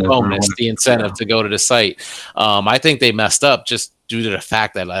the bonus, the incentive to go to the site. I think they messed up just due to the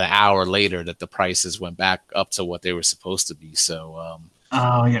fact that an hour later that the prices went back up to what they were supposed to be. So,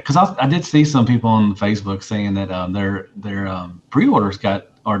 oh yeah, because I did see some people on Facebook saying that their pre-orders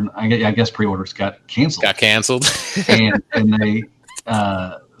I guess pre-orders got canceled. and they.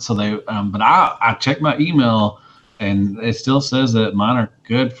 But I checked my email and it still says that mine are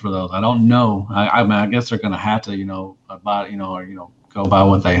good for those. I don't know. I mean, I guess they're going to have to, buy, go by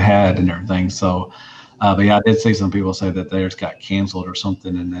what they had and everything. So, but yeah, I did see some people say that theirs got canceled or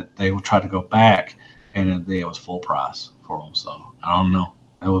something and that they will try to go back and it was full price for them. So I don't know.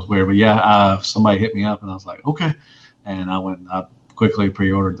 It was weird, but yeah, somebody hit me up and I was like, okay. And I quickly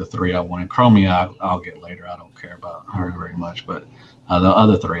pre-ordered the 3 I wanted. Chromia, I'll get later. I don't care about her very much, but the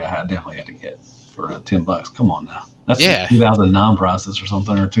other 3 I definitely had to get for $10. Come on now, that's 2009 prices or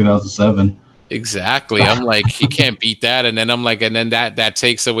something, or 2007. Exactly. I'm like, you can't beat that. And then I'm like, and then that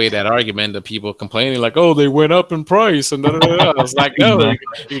takes away that argument of people complaining like, oh, they went up in price and I was like, no,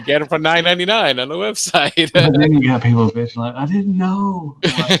 you get them for $9.99 on the website. And then you got people bitching like, I didn't know.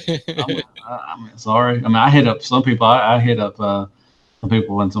 I'm sorry. I mean, I hit up some people. I hit up some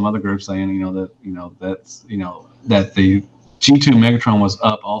people in some other groups saying, that the G2 Megatron was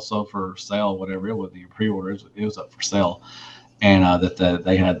up also for sale, whatever it was, the pre-orders, it was up for sale. And that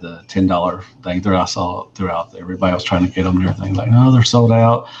they had the $10 thing I saw throughout. Everybody was trying to get them and everything. Like, no, they're sold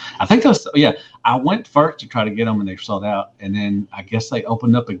out. I think I went first to try to get them and they sold out. And then I guess they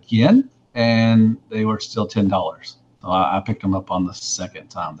opened up again and they were still $10. So I picked them up on the second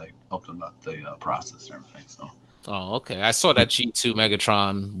time they opened up the process and everything. So. Oh, okay. I saw that G2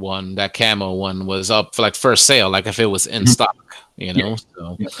 Megatron one, that camo one was up for like first sale, like if it was in stock, you know.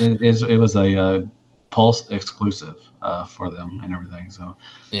 So it was a Pulse exclusive for them and everything. So,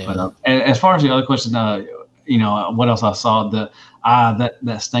 yeah. But as far as the other question, what else I saw,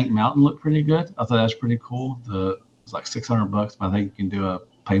 that Stank Mountain looked pretty good. I thought that was pretty cool. It's like $600, but I think you can do a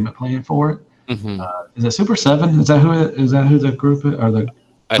payment plan for it. Mm-hmm. Is it Super 7? Is that who the group is, or the?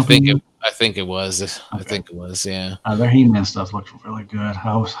 I think it was. Okay. I think it was. Yeah. Their He-Man stuff looks really good.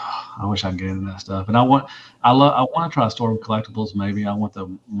 I wish I could get into that stuff. And I want to try Storm collectibles. Maybe I want the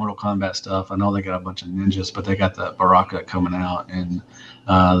Mortal Kombat stuff. I know they got a bunch of ninjas, but they got the Baraka coming out, and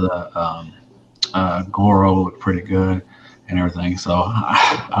the Goro looked pretty good and everything. So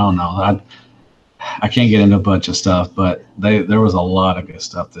I don't know. I can't get into a bunch of stuff, but there was a lot of good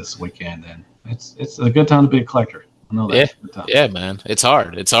stuff this weekend, and it's a good time to be a collector. I know that. Yeah, man. It's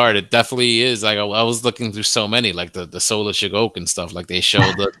hard. It definitely is. Like I was looking through so many, like the Solar Shigoku stuff. Like they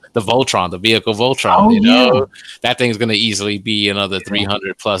showed the Voltron, the vehicle Voltron. Oh, that thing's gonna easily be another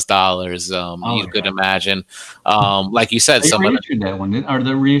 $300+. You could imagine. Like you said, they reissued that one, or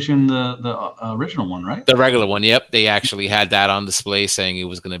they're reissuing the original one, right? The regular one. Yep, they actually had that on display, saying it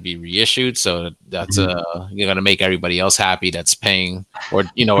was gonna be reissued. So that's you're gonna make everybody else happy that's paying, or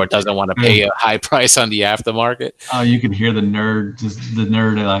doesn't want to pay a high price on the aftermarket. You can hear the nerd,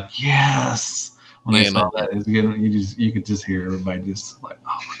 they're like, yes. When they saw that, you could just hear everybody just like,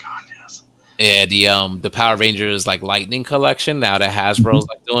 oh my God, yes. Yeah, the Power Rangers like Lightning collection now that Hasbro's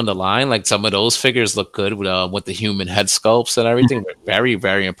like doing the line, like some of those figures look good with the human head sculpts and everything. Very,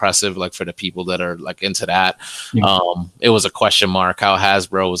 very impressive. Like for the people that are like into that, it was a question mark how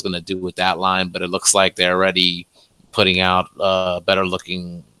Hasbro was going to do with that line, but it looks like they're already putting out better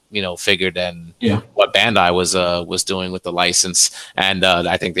looking figure than what Bandai was doing with the license. And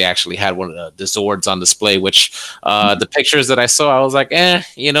I think they actually had one of the Zords on display, which the pictures that I saw, I was like,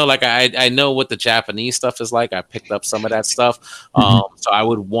 like I know what the Japanese stuff is like. I picked up some of that stuff. So I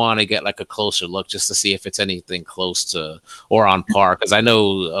would want to get like a closer look just to see if it's anything close to or on par. Because I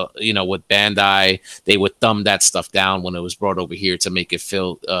know, with Bandai, they would thumb that stuff down when it was brought over here to make it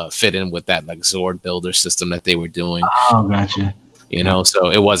fit in with that like Zord builder system that they were doing. Oh, gotcha. So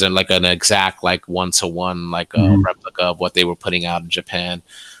it wasn't like an exact like one-to-one like replica of what they were putting out in Japan.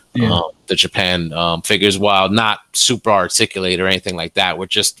 The Japan figures, while not super articulate or anything like that, were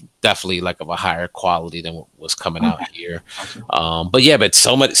just definitely like of a higher quality than what was coming out here. But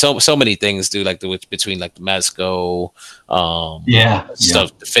so many things, dude. Like between like the Mezco,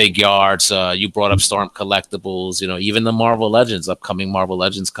 stuff, the Figuarts. You brought up Storm collectibles. Even the Marvel Legends, upcoming Marvel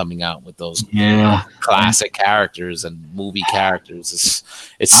Legends coming out with those classic characters and movie characters.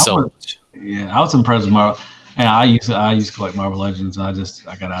 It's so much. Yeah, I was impressed with Marvel. And I used to collect Marvel Legends, and I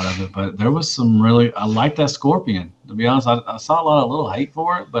got out of it. But there was I liked that Scorpion. To be honest, I saw a lot of little hate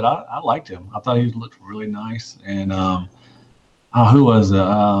for it, but I liked him. I thought he looked really nice. And who was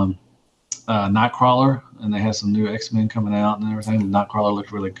it? Nightcrawler, and they had some new X-Men coming out and everything. Nightcrawler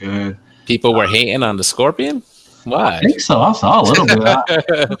looked really good. People were hating on the Scorpion? Why? I think so. I saw a little bit.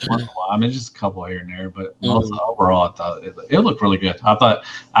 I mean, just a couple here and there, but overall, I thought it looked really good. I thought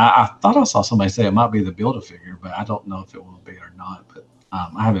I saw somebody say it might be the Build-A-Figure, but I don't know if it will be or not. But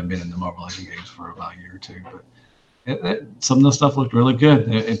I haven't been in the Marvel Legends games for about a year or two, but some of the stuff looked really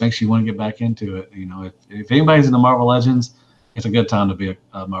good. It makes you want to get back into it. If anybody's in the Marvel Legends, it's a good time to be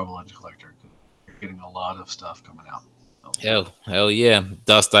a Marvel Legends collector. You're getting a lot of stuff coming out. Hell yeah.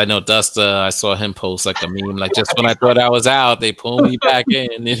 Dust, I know Dust, I saw him post like a meme, like just when I thought I was out, they pulled me back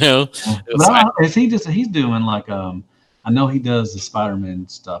in, he's doing like, I know he does the Spider-Man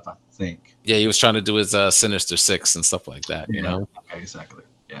stuff, I think. Yeah, he was trying to do his Sinister Six and stuff like that, Okay, exactly.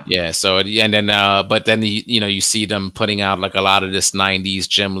 Yeah. So, and then, but then, you see them putting out like a lot of this 90s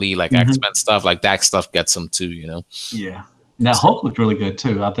Jim Lee, like X-Men stuff, like that stuff gets them too, Yeah. Now, Hulk looked really good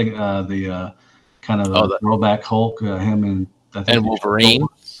too. I think the kind of the throwback Hulk, him and Wolverine.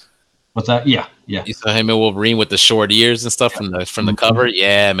 What's that? Yeah. You saw him and Wolverine with the short ears and stuff from the cover.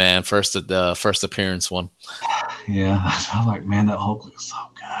 Yeah, man. The first appearance one. Yeah, I was like, man, that Hulk looks so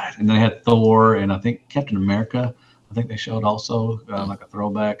good. And they had Thor and I think Captain America. I think they showed also like a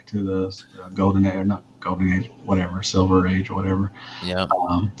throwback to the Golden Age, not Golden Age, whatever, Silver Age or whatever. Yeah.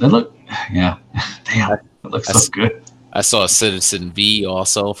 They look, damn, it looks so good. I saw a Citizen V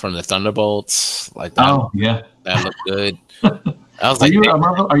also from the Thunderbolts, like that. Oh yeah, that looked good. I was are you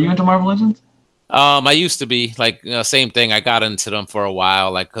into Marvel Legends? I used to be like same thing. I got into them for a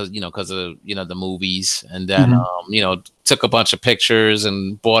while, like because of the movies, and then took a bunch of pictures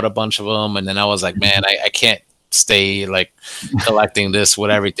and bought a bunch of them, and then I was like, man, I can't stay like collecting this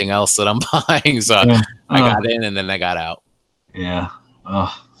with everything else that I'm buying. So Yeah. I got in and then I got out. Yeah.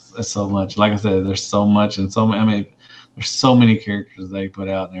 Oh, it's so much. Like I said, there's so much and so many. I mean, there's so many characters they put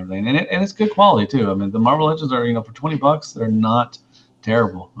out and everything, and it's good quality too. I mean, the Marvel Legends are, for $20, they're not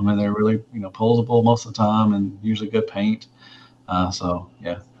terrible. I mean, they're really, posable most of the time and usually good paint. So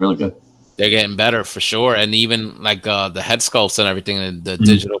yeah, really good. They're getting better for sure, and even like the head sculpts and everything, and the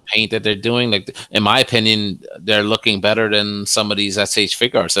digital paint that they're doing. Like, in my opinion, they're looking better than some of these SH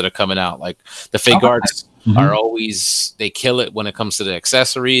fig arts that are coming out. Like the fig arts are always, they kill it when it comes to the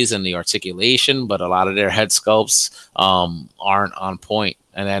accessories and the articulation, but a lot of their head sculpts aren't on point.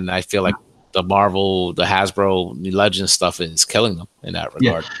 And then I feel like the Marvel, the Hasbro Legends stuff is killing them in that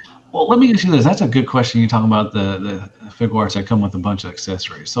regard. Yeah. Well, let me ask you this. That's a good question. You're talking about the figure arts that come with a bunch of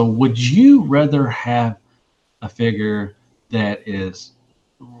accessories. So would you rather have a figure that is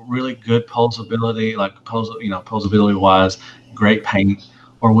really good posability, like posability wise, great paint,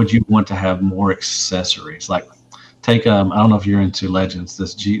 or would you want to have more accessories? Like take I don't know if you're into Legends,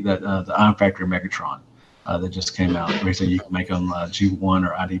 the Iron Factory Megatron that just came out recently. You can make them G1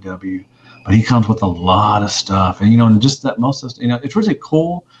 or IDW, but he comes with a lot of stuff, and just that most of it's really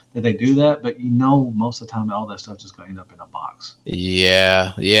cool that they do that, but most of the time all that stuff just going to end up in a box.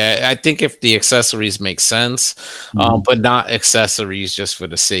 Yeah. I think if the accessories make sense, but not accessories just for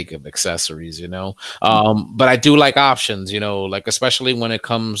the sake of accessories, but I do like options, like especially when it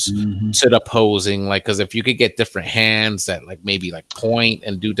comes to the posing, like, because if you could get different hands that like maybe like point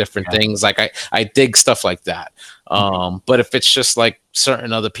and do different things, like I dig stuff like that. But if it's just like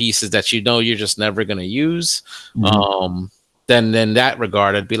certain other pieces that you're just never going to use, then in that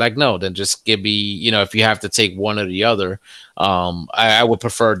regard, I'd be like, no, then just give me, if you have to take one or the other, I would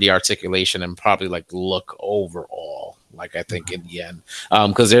prefer the articulation and probably like look overall. Like, I think in the end,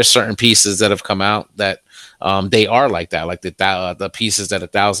 because there's certain pieces that have come out that they are like that, like the pieces that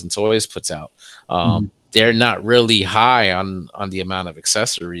 1,000 Toys puts out. They're not really high on the amount of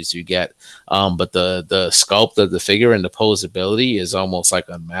accessories you get, but the sculpt of the figure and the posability is almost like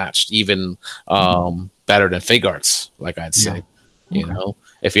unmatched, even better than fig arts, like I'd say.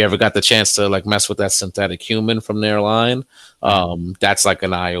 If you ever got the chance to like mess with that synthetic human from their line, that's like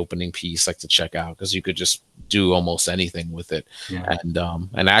an eye-opening piece like to check out, because you could just do almost anything with it.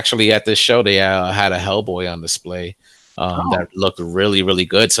 And actually at this show they had a Hellboy on display that looked really, really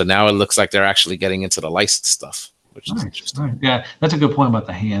good. So now it looks like they're actually getting into the licensed stuff, which is interesting. Right. Yeah, that's a good point about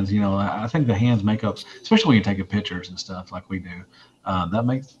the hands. I think the hands make up, especially when you're taking pictures and stuff like we do. That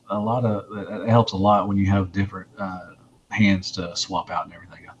makes it helps a lot when you have different hands to swap out and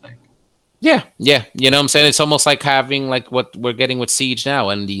everything, I think. Yeah. You know what I'm saying? It's almost like having like what we're getting with Siege now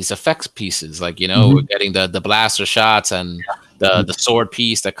and these effects pieces. Like, we're getting the blaster shots and the sword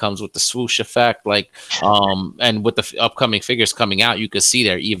piece that comes with the swoosh effect. Like, and with the upcoming figures coming out, you can see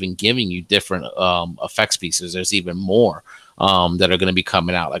they're even giving you different effects pieces. There's even more that are going to be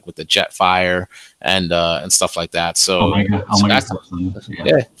coming out, like with the Jetfire and stuff like that. So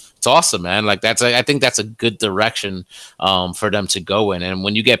it's awesome, man. Like I think that's a good direction for them to go in. And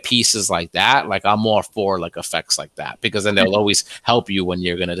when you get pieces like that, like I'm all for like effects like that, because then they'll always help you when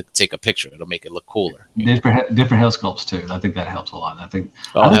you're going to take a picture. It'll make it look cooler. Different head sculpts too. I think that helps a lot.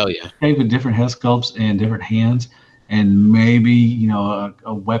 Hell yeah. With different head sculpts and different hands, and maybe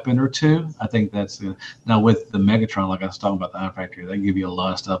a weapon or two. I think that's now with the Megatron, like I was talking about the Iron Factory, they give you a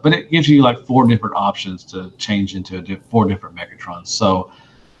lot of stuff, but it gives you like 4 different options to change into 4 different Megatrons. So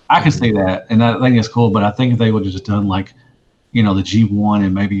I can see that, and I think it's cool. But I think if they would have just done like, the G1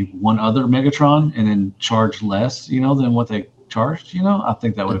 and maybe one other Megatron, and then charge less, than what they charged, I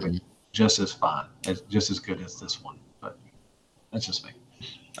think that would have been just as fine, just as good as this one. But that's just me.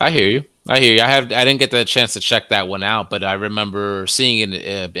 I hear you. I didn't get the chance to check that one out, but I remember seeing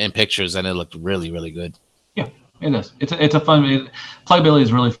it in pictures, and it looked really, really good. Yeah, it is. It's a fun. Playability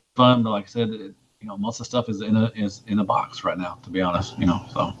is really fun, but like I said, most of the stuff is in a box right now, to be honest.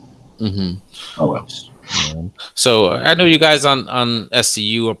 So. Oh well. Yeah. So I know you guys on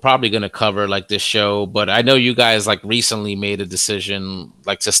SCU are probably going to cover like this show, but I know you guys like recently made a decision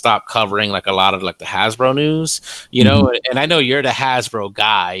like to stop covering like a lot of like the Hasbro news, and I know you're the Hasbro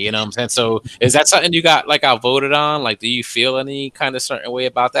guy, you know what I'm saying? So is that something you got like outvoted on? Like, do you feel any kind of certain way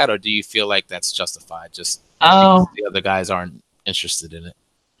about that, or do you feel like that's justified just because the other guys aren't interested in it?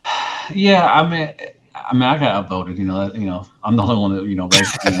 Yeah, I mean, I got outvoted. I'm the only one that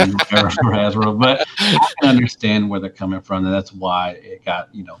basically for Hasbro, but I can understand where they're coming from, and that's why it got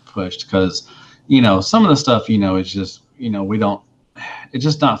pushed. Because some of the stuff it's just we don't. It's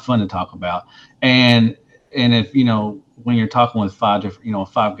just not fun to talk about, and if when you're talking with 5 different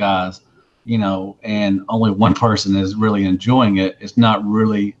 5 guys, and only one person is really enjoying it, it's not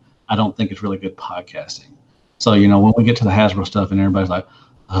really, I don't think it's really good podcasting. So, when we get to the Hasbro stuff and everybody's like,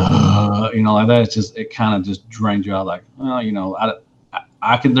 like that, it's just, it kind of just drains you out. Like, well,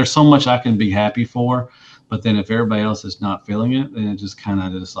 I can, there's so much I can be happy for, but then if everybody else is not feeling it, then it just kind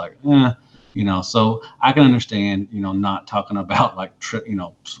of just like, so I can understand, not talking about like,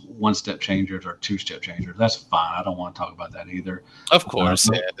 one step changers or two step changers. That's fine. I don't want to talk about that either. Of course.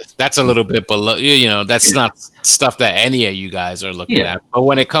 That's a little bit below, that's not stuff that any of you guys are looking at. But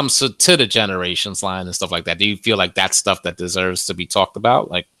when it comes to the generations line and stuff like that, do you feel like that's stuff that deserves to be talked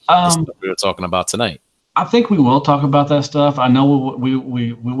about? Like the stuff we were talking about tonight? I think we will talk about that stuff. I know we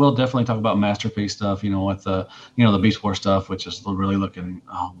will definitely talk about Masterpiece stuff, with the, the Beast Wars stuff, which is really looking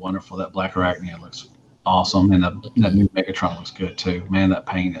wonderful. That Black Arachnia looks awesome. And that new Megatron looks good too. Man, that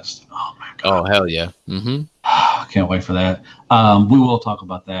paint is, oh my God. Oh, hell yeah. Mm-hmm. I can't wait for that. We will talk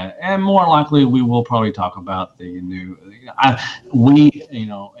about that. And more likely we will probably talk about the new,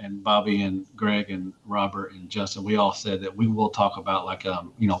 and Bobby and Greg and Robert and Justin, we all said that we will talk about like,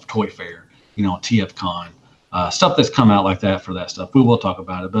 Toy Fair, TFCon, stuff that's come out like that for that stuff. We will talk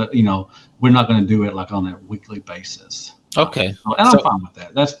about it, but we're not going to do it like on a weekly basis. Okay. And I'm fine with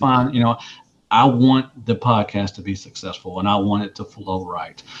that. That's fine. I want the podcast to be successful and I want it to flow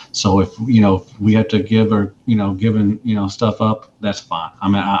right. So if we have to giving stuff up, that's fine. I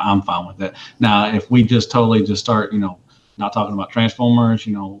mean, I'm fine with that. Now, if we just totally just start, not talking about Transformers,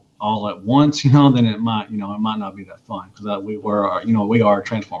 all at once, then it might not be that fun because we are a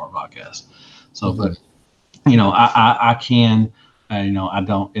Transformer podcast. So, but I can, I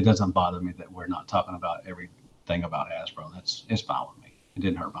don't. It doesn't bother me that we're not talking about everything about Hasbro. It's fine with me. It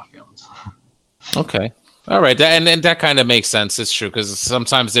didn't hurt my feelings. Okay. All right. And that kind of makes sense. It's true because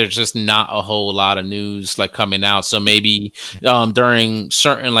sometimes there's just not a whole lot of news like coming out. So maybe during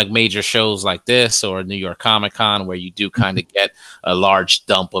certain like major shows like this or New York Comic Con where you do kind of get a large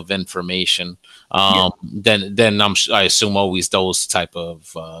dump of information, then I assume always those type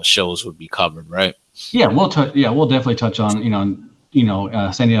of shows would be covered, right? Yeah, we'll definitely touch on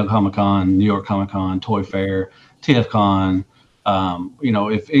San Diego Comic Con, New York Comic Con, Toy Fair, TFCon.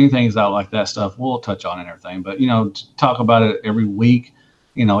 If anything's out like that stuff, we'll touch on it and everything. But to talk about it every week,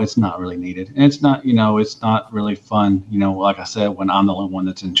 it's not really needed, and it's not really fun. Like I said, when I'm the only one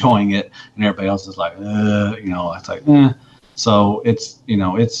that's enjoying it, and everybody else is like, it's like, So it's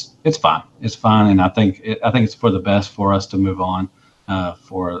fine. It's fine, and I think it's for the best for us to move on.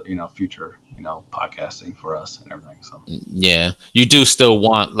 For future podcasting for us and everything. So yeah, you do still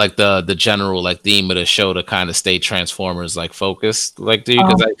want like the general like theme of the show to kind of stay Transformers like focused, like do you?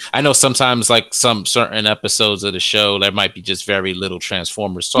 Because I know sometimes like some certain episodes of the show there might be just very little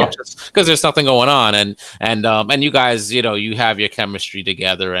Transformers talk just because there's nothing going on, and you guys you have your chemistry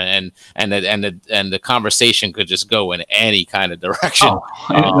together and the conversation could just go in any kind of direction.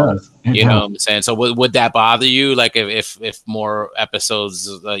 It does. Know what I'm saying? So would that bother you? Like if more episodes,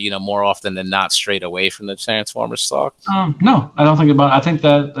 more often than not, straight away from the Transformers talk? No, I don't think about it. I think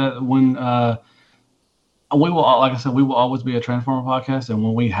that when we will, like I said, we will always be a Transformer podcast, and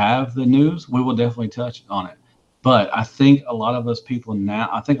when we have the news, we will definitely touch on it. But I think a lot of people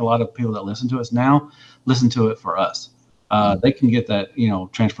that listen to us now listen to it for us. They can get that,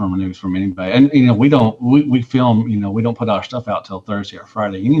 Transformer news from anybody. And, we film, we don't put our stuff out till Thursday or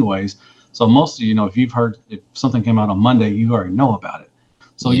Friday anyways. So most of if something came out on Monday, you already know about it.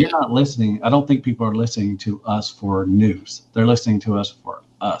 So you're not listening. I don't think people are listening to us for news. They're listening to us,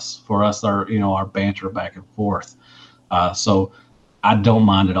 our banter back and forth. So I don't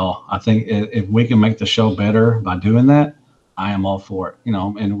mind at all. I think if we can make the show better by doing that, I am all for it,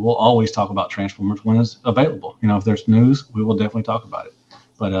 and we'll always talk about Transformers when it's available. If there's news, we will definitely talk about it.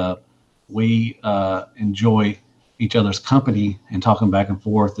 But we enjoy each other's company and talking back and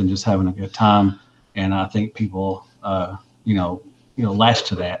forth and just having a good time. And I think people, latch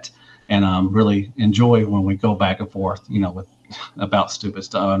to that and really enjoy when we go back and forth, about stupid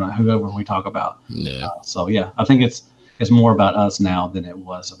stuff and whoever we talk about. Yeah. I think it's more about us now than it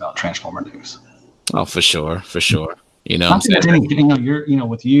was about Transformer news. Oh, for sure. You're,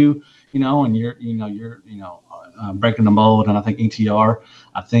 with you, and you're breaking the mold, and I think ETR.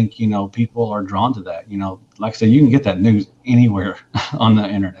 I think people are drawn to that. Like I said, you can get that news anywhere on the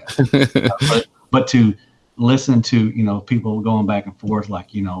internet, but to listen to people going back and forth like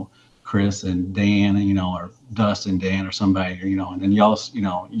Chris and Dan, or Dust and Dan or somebody, and then y'all,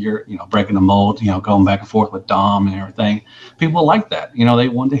 you're breaking the mold, going back and forth with Dom and everything. People like that. They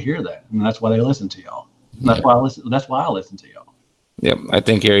want to hear that, and that's why they listen to y'all. That's why I listen to y'all. Yep, I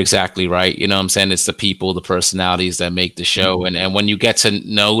think you're exactly right. You know what I'm saying? It's the people, the personalities that make the show. And when you get to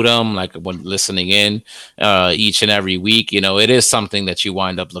know them, like when listening in each and every week, you know, it is something that you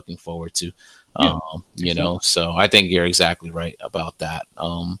wind up looking forward to. Yeah, You know, so I think you're exactly right about that.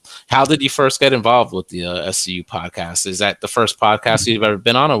 How did you first get involved with the SCU podcast? Is that the first podcast you've ever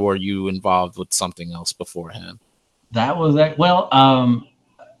been on, or were you involved with something else beforehand? that was that. Well,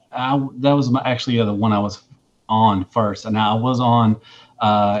 that was actually the one I was on first, and I was on,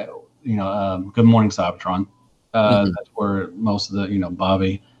 uh, Good Morning Cybertron. Mhm. That's where most of the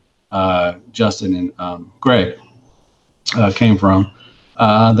Bobby, Justin, and Greg came from.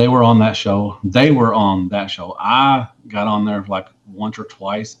 They were on that show. I got on there like once or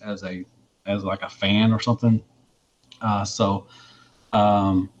twice as like a fan or something. So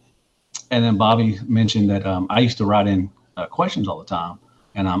um, and then Bobby mentioned that I used to write in questions all the time,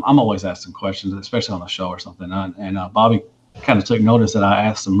 and I'm always asking questions, especially on the show or something. And Bobby kind of took notice that I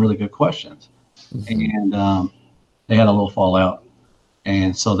asked some really good questions, Mhm. and they had a little fallout,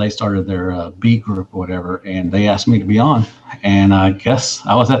 and so they started their B group or whatever, and they asked me to be on, and I guess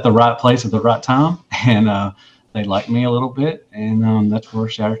I was at the right place at the right time, and they liked me a little bit, and that's where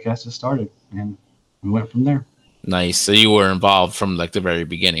Shattercast has started, and we went from there. Nice. So you were involved from like the very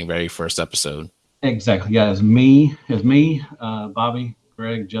beginning, very first episode. Exactly. Yeah, it's me, Bobby,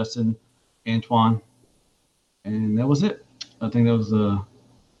 Greg, Justin, Antoine, and that was it. I think that was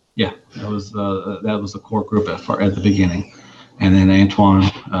yeah, that was the core group at the beginning, and then Antoine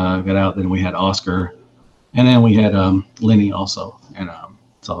got out. Then we had Oscar, and then we had Lenny also, and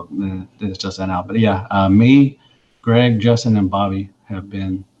so then it's just that out. But yeah, me, Greg, Justin, and Bobby have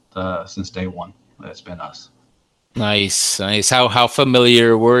been since day one. It's been us. Nice, nice. How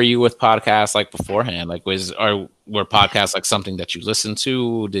familiar were you with podcasts like beforehand? Like were podcasts like something that you listened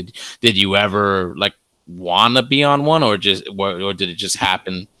to? Did you ever like want to be on one, or did it just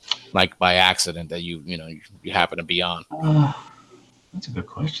happen like by accident that you happen to be on? Uh, that's a good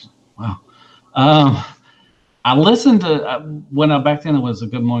question. Wow. Um, I listened to when I back then it was a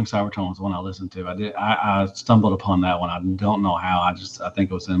Good Morning Cybertron was the one I listened to. I stumbled upon that one. I don't know how. I think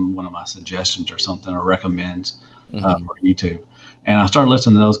it was in one of my suggestions or something or recommends Hmm. for YouTube, and I started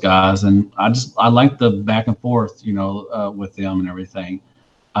listening to those guys, and I like the back and forth, with them and everything.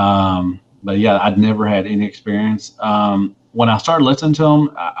 But yeah, I'd never had any experience. When I started listening to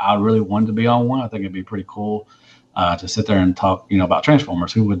them, I really wanted to be on one. I think it'd be pretty cool to sit there and talk, about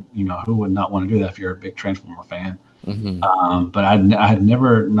Transformers. Who would not want to do that if you're a big Transformer fan? Hmm. But I had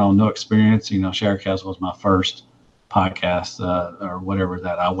never, no experience. Sharecast was my first podcast or whatever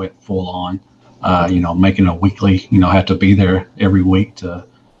that I went full on. Making a weekly, have to be there every week to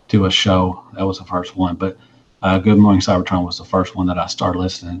do a show. That was the first one. But Good Morning Cybertron was the first one that I started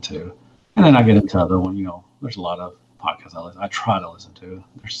listening to, and then I get into other one. There's a lot of podcasts I try to listen to.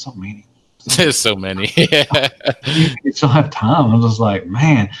 There's so many. There's so many. You still have time. I'm just like,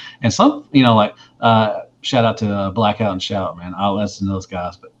 man. And some, like, shout out to Blackout and Shout, man. I listen to those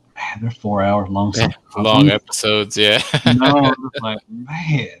guys, but man, they're 4 hours long. Long episodes, yeah. I'm just like,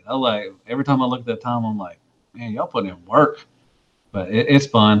 man. I like every time I look at that time, I'm like, man, y'all putting in work. But it's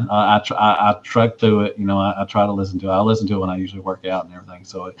fun. I trek through it. I try to listen to it. I listen to it when I usually work out and everything.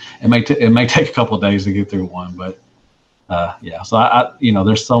 So it may take a couple of days to get through one, but yeah. So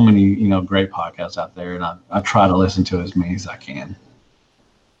there's so many great podcasts out there, and I try to listen to as many as I can.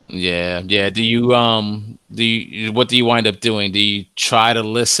 Yeah, yeah. What do you wind up doing? Do you try to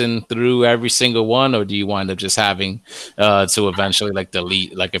listen through every single one, or do you wind up just having to eventually like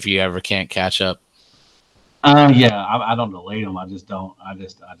delete, like if you ever can't catch up? Yeah, I don't delete them. I just don't. I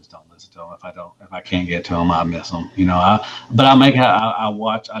just don't listen to them. If I can't get to them, I miss them. But I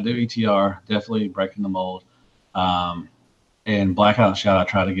watch. I do ETR, definitely breaking the mold. Um, and Blackout and Shout, I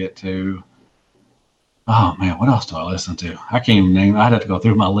try to get to. Oh man, what else do I listen to? I can't even name. I'd have to go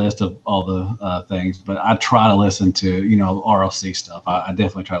through my list of all the things, but I try to listen to RLC stuff. I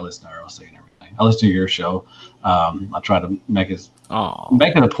definitely try to listen to RLC and everything. I listen to your show. I try to Oh,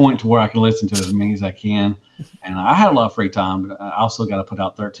 make it a point to where I can listen to as many as I can. And I had a lot of free time, but I also got to put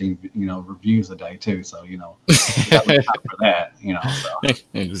out 13, reviews a day too. So, got time for that, so I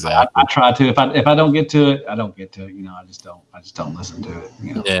exactly. try to, if I don't get to it, I don't get to it. I just don't listen to it,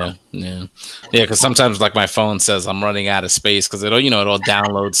 Yeah, yeah, yeah. Because sometimes, like, my phone says I'm running out of space because it'll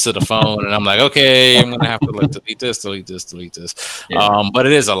downloads to the phone, and I'm like, okay, I'm gonna have to like delete this, delete this, delete this. Yeah. But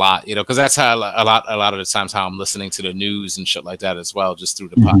it is a lot, because that's how a lot of the times how I'm listening to the news and shit like that as well, just through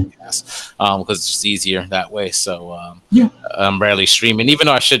the Mhm. podcast, because it's just easier that way. So Yeah. I'm rarely streaming, even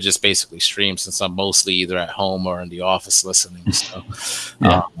though I should just basically stream since I'm mostly either at home or in the office listening. So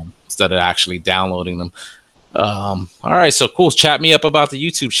Yeah. instead of actually downloading them. All right, so cool. Chat me up about the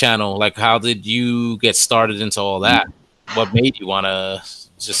YouTube channel. Like, how did you get started into all that? What made you want to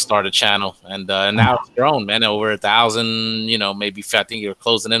just start a channel? And now it's grown, man, over 1,000. You know, maybe I think you're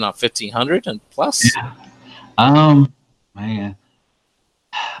closing in on 1,500 and plus. Man,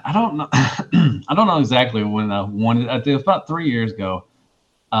 I don't know. I don't know exactly when I wanted. I think it was about 3 years ago.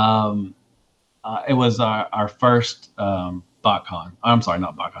 It was our first BotCon. I'm sorry,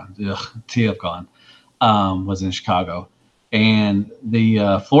 not BotCon. TFCon was in Chicago, and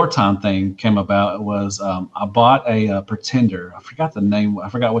the floor time thing came about. It was I bought a Pretender. I forgot the name. I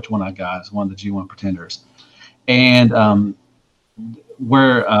forgot which one I got. It's one of the G1 Pretenders, and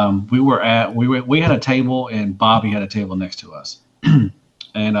where we were at, we had a table, and Bobby had a table next to us,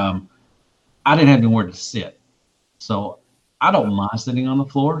 and I didn't have anywhere to sit, so I don't mind sitting on the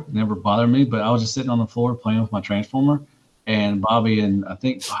floor. It never bothered me, but I was just sitting on the floor playing with my Transformer. And Bobby and I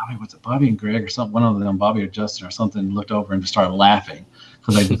think Bobby and Greg or something, one of them, Bobby or Justin or something, looked over and just started laughing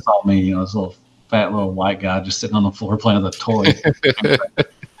because they just saw me, you know, this little fat little white guy just sitting on the floor playing with a toy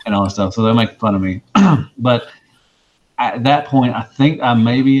and all that stuff. So they make fun of me. But at that point, I think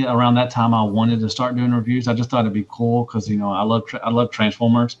maybe around that time I wanted to start doing reviews. I just thought it'd be cool because, you know, I love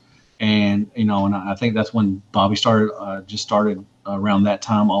Transformers. And, you know, and I think that's when Bobby just started around that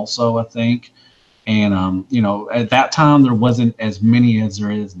time also, I think. And, you know, at that time, there wasn't as many as there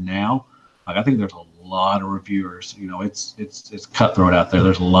is now. Like, I think there's a lot of reviewers. You know, it's cutthroat out there.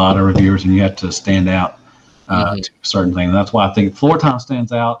 There's a lot of reviewers, and you have to stand out to certain things. That's why I think floor time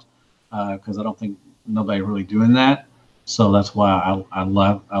stands out because I don't think nobody really doing that. So that's why I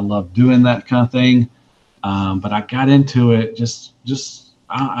love doing that kind of thing. But I got into it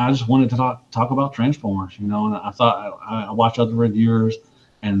I just wanted to talk about Transformers, you know, and I thought I watched other reviewers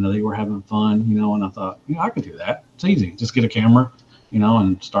and they were having fun, you know, and I thought, you know, I could do that. It's easy. Just get a camera, you know,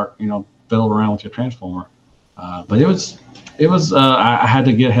 and start, you know, fiddle around with your Transformer. But it was I had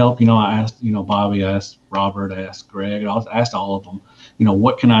to get help, you know. I asked, you know, Bobby, I asked Robert, I asked Greg, I asked all of them, you know,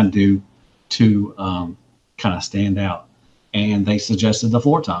 what can I do to kind of stand out? And they suggested the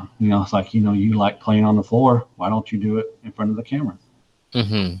floor time. You know, it's like, you know, you like playing on the floor. Why don't you do it in front of the camera?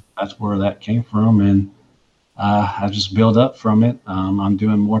 That's where that came from, and I just build up from it. I'm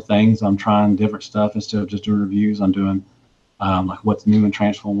doing more things. I'm trying different stuff instead of just doing reviews. I'm doing like what's new in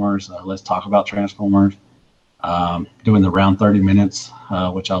Transformers. Let's talk about Transformers. Doing the round 30 minutes,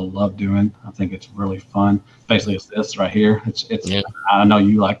 which I love doing. I think it's really fun. Basically, it's this right here. It's. Yeah. I know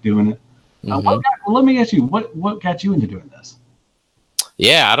you like doing it. Let me ask you, what got you into doing this?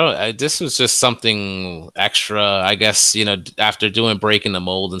 Yeah, this was just something extra, I guess, you know, after doing Breaking the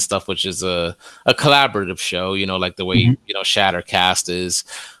Mold and stuff, which is a collaborative show, you know, like the way, you know, Shattercast is.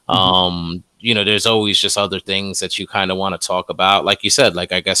 You know, there's always just other things that you kind of want to talk about. Like you said,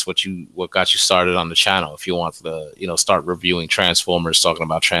 like, I guess what got you started on the channel, if you want to, you know, start reviewing Transformers, talking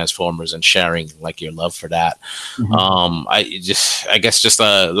about Transformers and sharing like your love for that. I guess just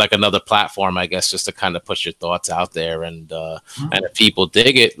like another platform, I guess, just to kind of put your thoughts out there, and if people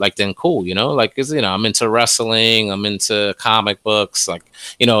dig it, like, then cool, you know, like, 'cause, you know, I'm into wrestling, I'm into comic books, like,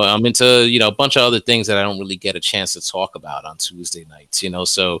 you know, I'm into, you know, a bunch of other things that I don't really get a chance to talk about on Tuesday nights, you know.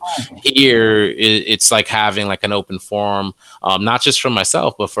 So here it's like having like an open forum, not just for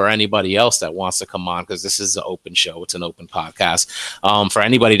myself, but for anybody else that wants to come on, because this is an open show, it's an open podcast, for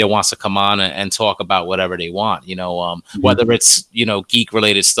anybody that wants to come on and talk about whatever they want, you know, whether it's, you know, geek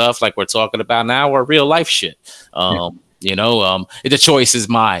related stuff like we're talking about now, or real life shit. You know, the choice is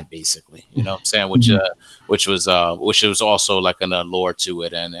mine, basically, you know what I'm saying, which was also like an allure to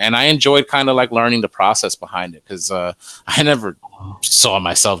it, and I enjoyed kind of like learning the process behind it, because I never saw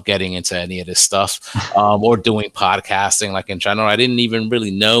myself getting into any of this stuff, or doing podcasting like in general. I didn't even really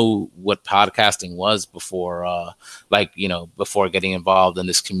know what podcasting was before, like, you know, before getting involved in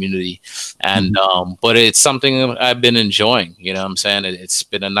this community, and but it's something I've been enjoying, you know what I'm saying. It's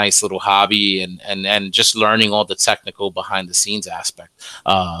been a nice little hobby, and just learning all the technical behind the scenes aspect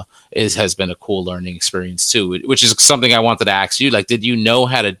has been a cool learning experience too, which is something I wanted to ask you. Like, did you know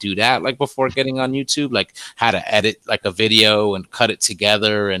how to do that, like, before getting on YouTube, like how to edit like a video and cut it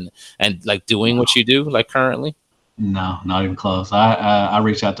together and like doing what you do like currently? No, not even close. I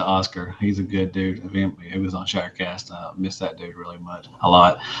reached out to Oscar. He's a good dude. He was on Shattercast. I miss that dude really much, a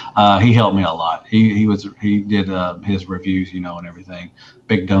lot. He helped me a lot. He did his reviews, you know, and everything,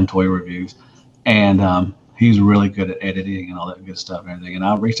 Big Dumb Toy reviews, and he's really good at editing and all that good stuff and everything. And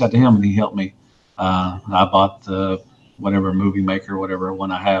I reached out to him, and he helped me. I bought the whatever Movie Maker, whatever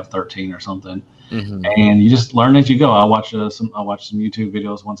one I have, 13 or something. And you just learn as you go. I watch some YouTube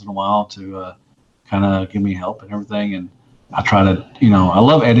videos once in a while to kind of give me help and everything. And I try to, I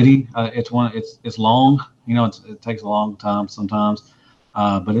love editing. It's long, it takes a long time sometimes,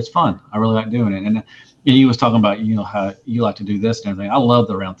 but it's fun. I really like doing it. And you was talking about, how you like to do this and everything. I love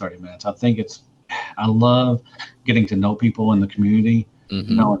the around 30 minutes. I love getting to know people in the community,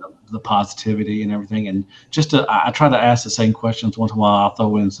 and the positivity and everything. And I try to ask the same questions once in a while. I'll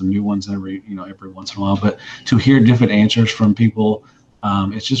throw in some new ones every once in a while, but to hear different answers from people,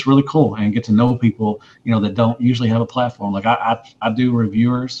 it's just really cool, and get to know people, that don't usually have a platform. Like I do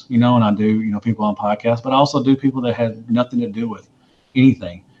reviewers, and I do, people on podcasts, but I also do people that have nothing to do with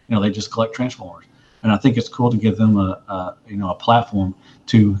anything. They just collect Transformers. And I think it's cool to give them a platform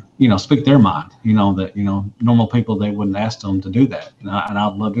to, speak their mind, that, normal people, they wouldn't ask them to do that. And I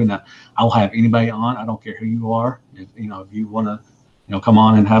love doing that. I'll have anybody on. I don't care who you are. If you want to, come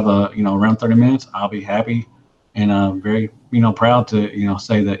on and have around 30 minutes, I'll be happy and very, proud to,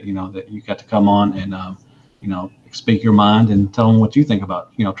 say that, that you got to come on and, speak your mind and tell them what you think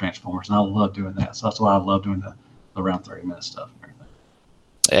about, Transformers. And I love doing that. So that's why I love doing the around 30 minute stuff.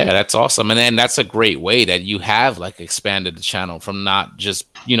 Yeah, that's awesome. And then that's a great way that you have like expanded the channel from not just,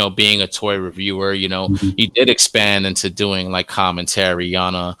 being a toy reviewer, you did expand into doing like commentary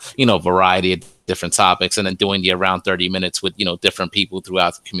on a, variety of different topics, and then doing the around 30 minutes with, different people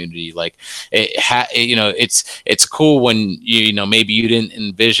throughout the community. Like it's cool when maybe you didn't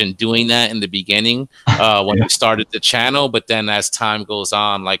envision doing that in the beginning when you started the channel, but then as time goes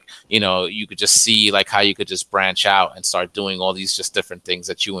on, like, you could just see like how you could just branch out and start doing all these just different things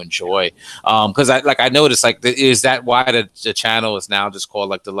that you enjoy. Because I noticed, like, is that why the channel is now just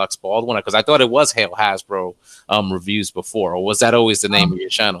called like Deluxe Baldwin? Because I thought it was Hail Hasbro reviews before, or was that always the name of your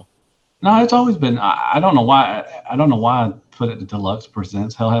channel? No, it's always been. I don't know why. I don't know why I put it to Deluxe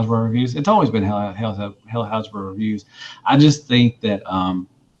Presents Hail Hasbro Reviews. It's always been Hail Hasbro Reviews. I just think that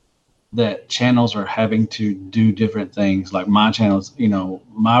that channels are having to do different things. Like my channels,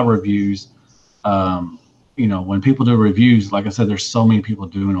 my reviews. When people do reviews, like I said, there's so many people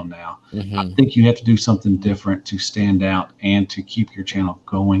doing them now. I think you have to do something different to stand out and to keep your channel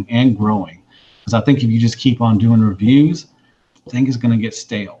going and growing. Because I think if you just keep on doing reviews, I think it's going to get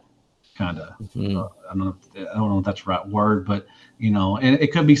stale, kind of. I don't know if that's the right word, but and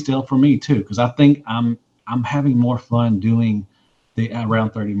it could be stale for me too. Because I think I'm having more fun doing the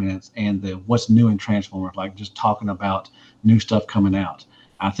around 30 minutes and the what's new in Transformers, like just talking about new stuff coming out.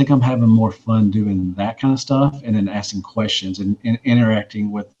 I think I'm having more fun doing that kind of stuff, and then asking questions and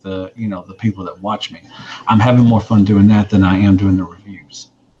interacting with the the people that watch me. I'm having more fun doing that than I am doing the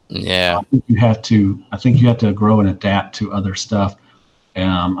reviews. Yeah, I think you have to grow and adapt to other stuff.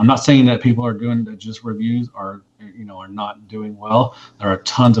 I'm not saying that people are doing just reviews are not doing well. There are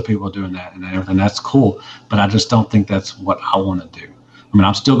tons of people doing that and everything. That's cool, but I just don't think that's what I want to do. I mean,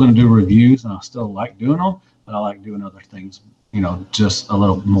 I'm still going to do reviews, and I still like doing them, but I like doing other things, just a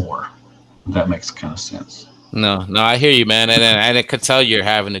little more. If that makes kind of sense. No, I hear you, man, and I could tell you're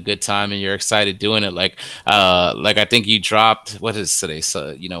having a good time and you're excited doing it. Like I think you dropped, what is today?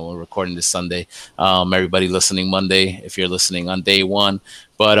 So we're recording this Sunday. Everybody listening Monday, if you're listening on day one.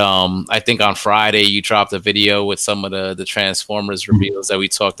 But I think on Friday you dropped a video with some of the Transformers reveals that we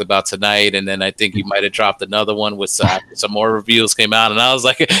talked about tonight, and then I think you might have dropped another one with some more reveals came out, and I was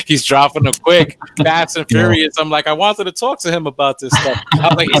like, he's dropping them quick, fast and furious. I'm like, I wanted to talk to him about this stuff. I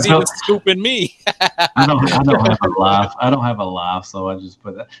was like, he's even scooping me. I don't have a live. I don't have a live, so I just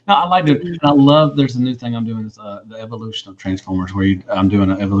put that. No, I like it, and I love. There's a new thing I'm doing. Is the evolution of Transformers, where I'm doing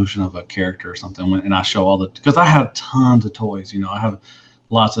an evolution of a character or something, and I show all because I have tons of toys. I have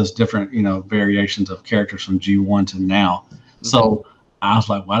lots of different, variations of characters from G1 to now. So I was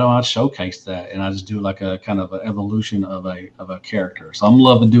like, why don't I showcase that? And I just do like a kind of an evolution of a character. So I'm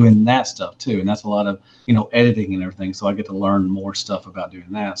loving doing that stuff too. And that's a lot of, editing and everything. So I get to learn more stuff about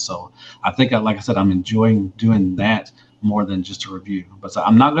doing that. So I think, like I said, I'm enjoying doing that more than just a review. But so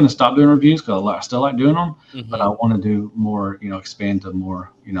I'm not going to stop doing reviews because I still like doing them, but I want to do more, expand to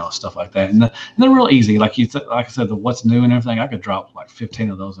more, stuff like that. And they're real easy. Like like I said, the what's new and everything, I could drop like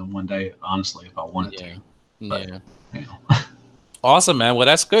 15 of those in one day, honestly, if I wanted to. But, Awesome, man. Well,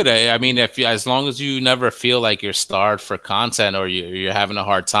 that's good. I mean, as long as you never feel like you're starved for content or you're having a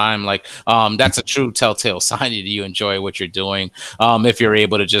hard time, like that's a true telltale sign that you enjoy what you're doing. If you're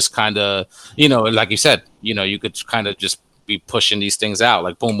able to just kind of, like you said, you could kind of just be pushing these things out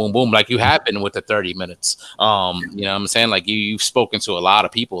like boom, boom, boom, like you have been with the 30 minutes. You know what I'm saying? Like you've spoken to a lot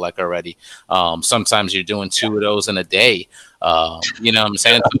of people like already. Sometimes you're doing 2 of those in a day. You know what I'm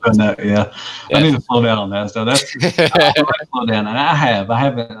saying? Yeah. Yeah. I need to slow down on that stuff. That's I would like to slow down, and I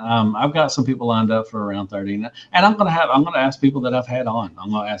haven't. I've got some people lined up for around 30, and I'm gonna ask people that I've had on.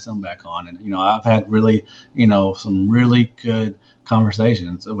 I'm gonna ask them back on, and I've had really some really good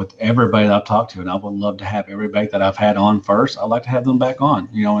conversations with everybody that I've talked to, and I would love to have everybody that I've had on first. I'd like to have them back on,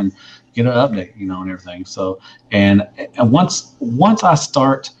 and get an update, and everything. So, and once I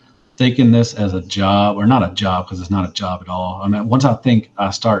start thinking this as a job, or not a job, because it's not a job at all. I mean, once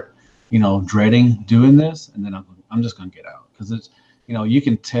I start, dreading doing this, and then I'm just going to get out, because it's, you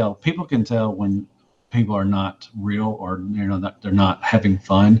can tell, people can tell when people are not real, or that they're not having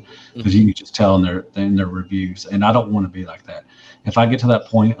fun, because you can just tell in their reviews. And I don't want to be like that. If I get to that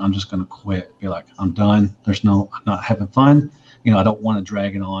point, I'm just going to quit. Be like, I'm done. I'm not having fun. I don't want to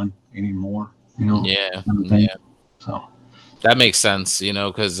drag it on anymore. Yeah. So. That makes sense,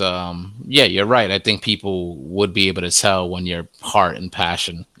 because you're right. I think people would be able to tell when your heart and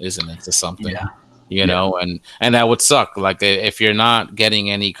passion isn't into something. And that would suck. Like, if you're not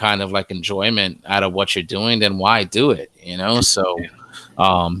getting any kind of like enjoyment out of what you're doing, then why do it? So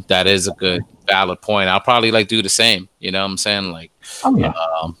that is a good valid point. I'll probably like do the same. You know what I'm saying? Like,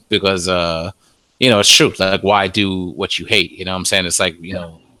 because it's true. Like, why do what you hate? You know what I'm saying? It's like,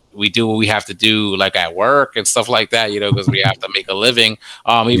 we do what we have to do, like at work and stuff like that, because we have to make a living.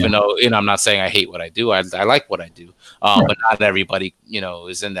 Even though, I'm not saying I hate what I do. I like what I do. But not everybody,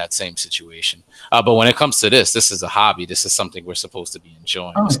 is in that same situation. But when it comes to this is a hobby. This is something we're supposed to be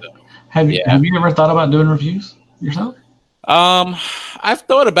enjoying. So, have you ever thought about doing reviews yourself? I've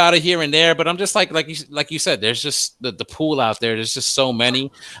thought about it here and there, but I'm just like you said, there's just the pool out there. There's just so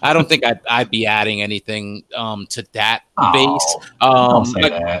many. I don't think I'd be adding anything to that base. Don't say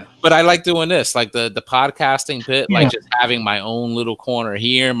that. But I like doing this, like the podcasting bit, like just having my own little corner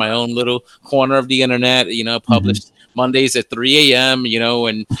here, my own little corner of the internet, published Mondays at 3 a.m.,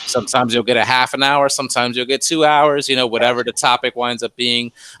 and sometimes you'll get a half an hour, sometimes you'll get 2 hours, whatever the topic winds up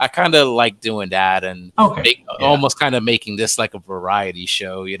being. I kind of like doing that, and almost kind of making this like a variety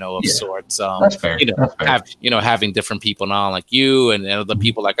show, of sorts. That's fair. That's fair. Having different people on, like you and other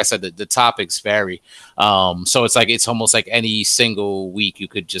people. Like I said, the topics vary. So it's like, it's almost like any single week you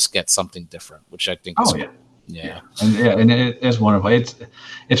could just get something different, which I think is and it is wonderful.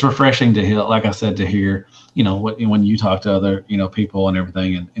 It's refreshing to hear, like I said, to hear when you talk to other people and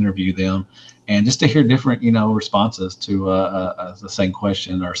everything, and interview them, and just to hear different responses to the same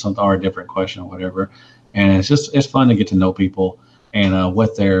question, or something, or a different question, or whatever. And it's fun to get to know people, and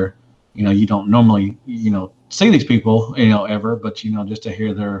what they're you don't normally see these people ever, but just to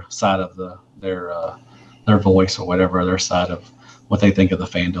hear their side of their voice, or whatever, their side of what they think of the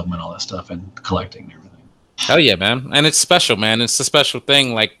fandom and all that stuff, and collecting and everything. Hell yeah, man. And it's special, man. It's a special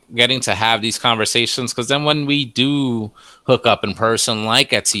thing, like getting to have these conversations, because then when we do hook up in person,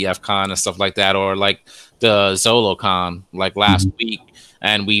 like at TFCon and stuff like that, or like the ZoloCon, like last week,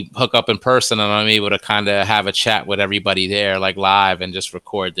 and we hook up in person, and I'm able to kind of have a chat with everybody there, like live, and just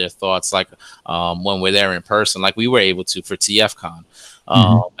record their thoughts, like when we're there in person, like we were able to for TFCon.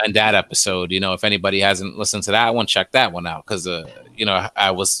 And that episode, if anybody hasn't listened to that one, check that one out, because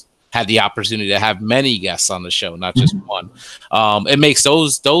I had the opportunity to have many guests on the show, not just one. It makes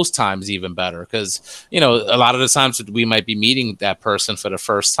those times even better, because a lot of the times we might be meeting that person for the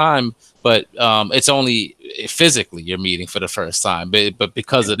first time, but it's only physically you're meeting for the first time. But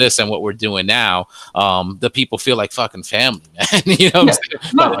because of this and what we're doing now, the people feel like fucking family,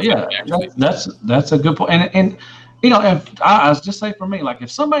 man. That's a good point. And if I was just say for me, like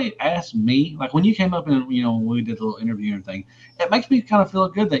if somebody asked me, like when you came up and when we did a little interview and everything, it makes me kind of feel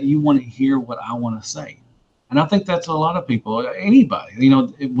good that you want to hear what I want to say. And I think that's a lot of people, anybody,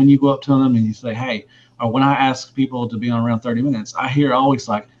 when you go up to them and you say, hey, or when I ask people to be on around 30 minutes, I hear always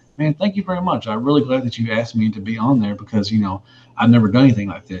like, man, thank you very much. I'm really glad that you asked me to be on there, because I've never done anything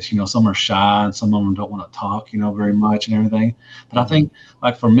like this. Some are shy, and some of them don't want to talk, very much and everything. But I think,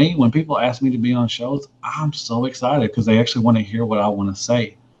 like for me, when people ask me to be on shows, I'm so excited, because they actually want to hear what I want to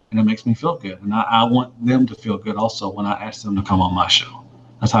say, and it makes me feel good. And I want them to feel good also when I ask them to come on my show.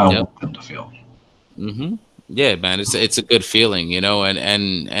 That's how I want them to feel. Yeah, man, it's a good feeling,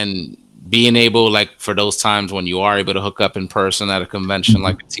 and being able, like for those times when you are able to hook up in person at a convention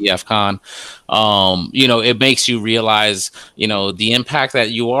like a TFCon, it makes you realize, the impact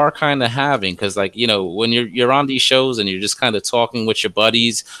that you are kind of having. Because like, when you're on these shows and you're just kind of talking with your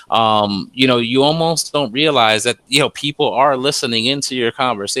buddies, you almost don't realize that, people are listening into your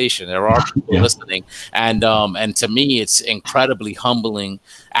conversation. There are people listening. And to me, it's incredibly humbling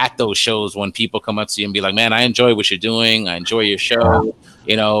at those shows when people come up to you and be like, man, I enjoy what you're doing. I enjoy your show.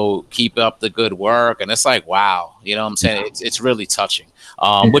 You know, keep up the good work. And it's like, wow, you know what I'm saying? It's really touching.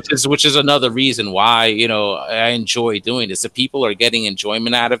 Which is another reason why, you know, I enjoy doing this. If people are getting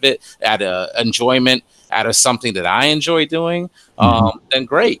enjoyment out of it, enjoyment out of something that I enjoy doing, then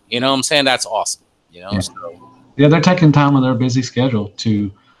great. You know what I'm saying? That's awesome. You know, yeah, they're taking time on their busy schedule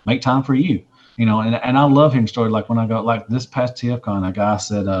to make time for you. You know, and I love hearing stories like when I got like this past TFCon, a guy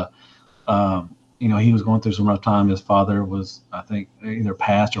said, you know, he was going through some rough time. His father was, I think, either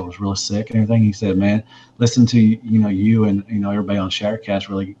passed or was really sick and everything. He said, man, listen to, you know, you and, you know, everybody on Sharecast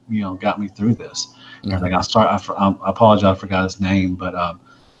really, you know, got me through this. Mm-hmm. I apologize, I forgot his name, but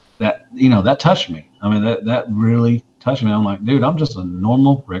that, you know, that touched me. I mean, that really touched me. I'm like, dude, I'm just a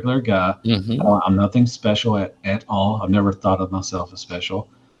normal, regular guy. Mm-hmm. I'm nothing special at all. I've never thought of myself as special.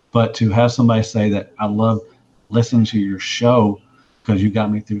 But to have somebody say that I love listening to your show because you got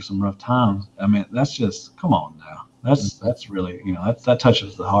me through some rough times. I mean, that's just, come on now. That's really, you know, that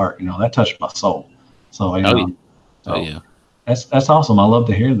touches the heart. You know, that touched my soul. So, you know, that's awesome. I love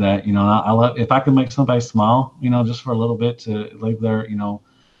to hear that. You know, I love if I can make somebody smile, you know, just for a little bit to leave their, you know,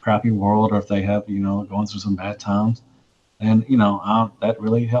 crappy world, or if they have, you know, going through some bad times, and you know, that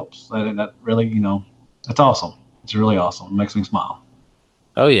really helps. That really, you know, that's awesome. It's really awesome. It makes me smile.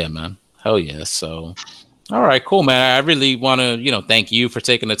 Oh yeah, man. Hell yeah. So, all right, cool, man. I really want to, you know, thank you for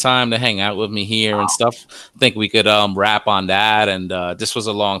taking the time to hang out with me here and stuff. I think we could wrap on that. And this was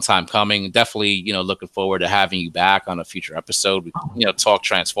a long time coming. Definitely, you know, looking forward to having you back on a future episode. We, you know, talk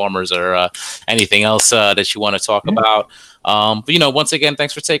Transformers or anything else that you want to talk about. But, you know, once again,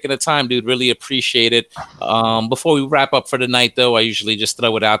 thanks for taking the time, dude. Really appreciate it. Before we wrap up for the night, though, I usually just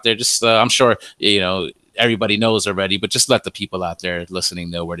throw it out there. Just I'm sure, you know, everybody knows already, but just let the people out there listening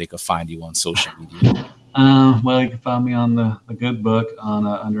know where they can find you on social media. Well, you can find me on the Good Book on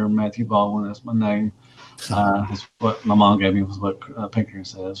under Matthew Baldwin. That's my name. It's what my mom gave me, was what Pinkerton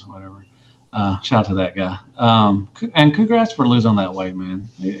says, whatever. Shout out to that guy. And congrats for losing that weight, man.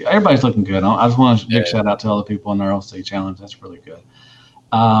 Everybody's looking good. I just want to big shout out to all the people in the RLC Challenge. That's really good.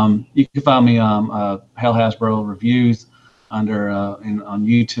 You can find me Hell Hasbro Reviews under on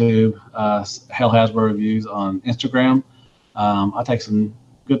YouTube. Hell Hasbro Reviews on Instagram. I take some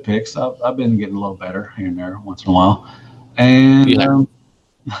good picks. I've been getting a little better here and there once in a while, and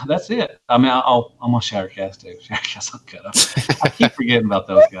that's it. I mean, I'm on Shattercast too. Shattercast, I'm good. I keep forgetting about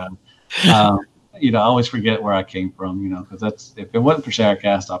those guys. You know, I always forget where I came from. You know, because that's, if it wasn't for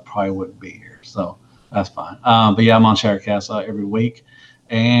Shattercast, I probably wouldn't be here. So that's fine. But yeah, I'm on Shattercast every week,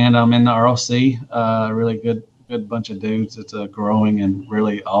 and I'm in the ROC. Really good bunch of dudes. It's a growing and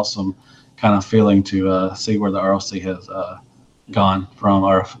really awesome kind of feeling to see where the ROC has gone from,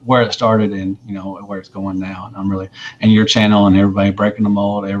 or where it started, and you know where it's going now. And I'm really, and your channel and everybody breaking the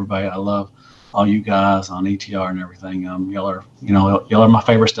mold, everybody, I love all you guys on ETR and everything. Y'all are my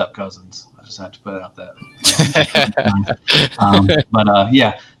favorite step cousins. I just have to put it out that. But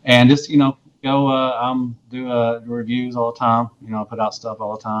yeah, and just, you know, go do reviews all the time. You know, I put out stuff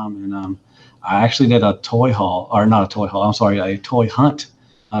all the time, and I actually did a toy haul, or not a toy haul, I'm sorry, a toy hunt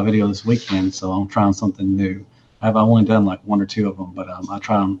video this weekend. So I'm trying something new. I've only done like one or two of them, but I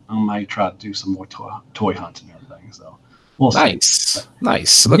might try to do some more toy hunts and everything. So we'll see.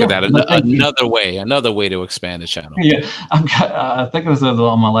 Nice. Look at that. Another way to expand the channel. Yeah, I think it was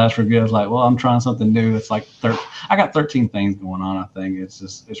on my last review. I was like, well, I'm trying something new. It's like I got 13 things going on. I think it's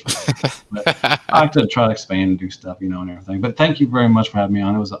ridiculous. But I like to try to expand and do stuff, you know, and everything. But thank you very much for having me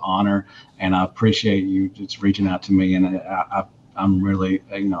on. It was an honor, and I appreciate you just reaching out to me. And I'm really,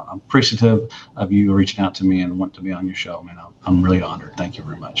 you know, I'm appreciative of you reaching out to me and want to be on your show, man. I'm really honored. Thank you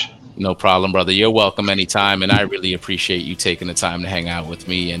very much. No problem, brother. You're welcome anytime. And I really appreciate you taking the time to hang out with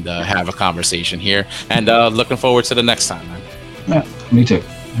me and have a conversation here. And looking forward to the next time, man. Yeah, me too.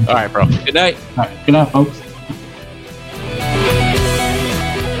 All right, bro. Good night. All right. Good night, folks.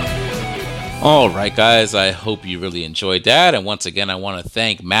 All right, guys, I hope you really enjoyed that. And once again, I want to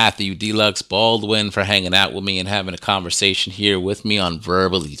thank Matthew Deluxe Baldwin for hanging out with me and having a conversation here with me on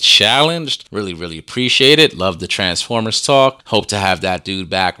Verbally Challenged. Really, really appreciate it. Love the Transformers talk. Hope to have that dude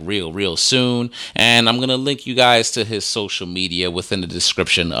back real soon. And I'm going to link you guys to his social media within the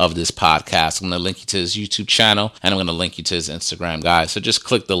description of this podcast. I'm going to link you to his YouTube channel, and I'm going to link you to his Instagram, guys. So just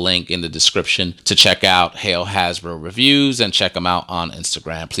click the link in the description to check out Hale Hasbro Reviews and check him out on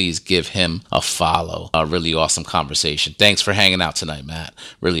Instagram. Please give him a follow. A really awesome conversation. Thanks for hanging out tonight, Matt.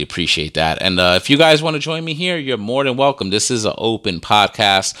 Really appreciate that. And if you guys want to join me here, you're more than welcome. This is an open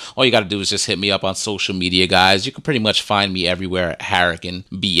podcast. All you got to do is just hit me up on social media, guys. You can pretty much find me everywhere at Harrigan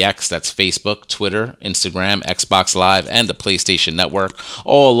BX. That's Facebook, Twitter, Instagram, Xbox Live, and the PlayStation Network.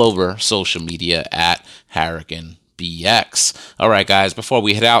 All over social media at Harrigan BX. All right, guys, before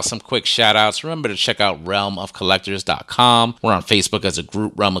we head out, some quick shout outs. Remember to check out realmofcollectors.com. We're on Facebook as a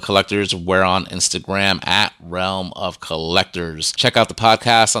group, Realm of Collectors. We're on Instagram at Realm of Collectors. Check out the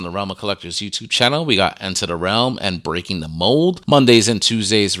podcast on the Realm of Collectors YouTube channel. We got Enter the Realm and Breaking the Mold, Mondays and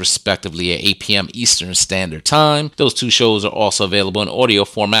Tuesdays, respectively, at 8 p.m. Eastern Standard Time. Those two shows are also available in audio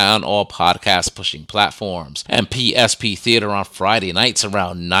format on all podcast pushing platforms. And PSP Theater on Friday nights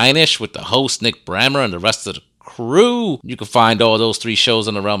around 9-ish with the host, Nick Brammer, and the rest of the crew. You can find all those three shows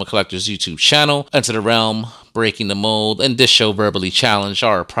on the Realm of Collectors YouTube channel. Enter the Realm, Breaking the Mold, and this show, Verbally Challenged,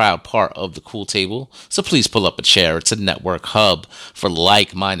 are a proud part of the Cool Table. So please pull up a chair. It's a network hub for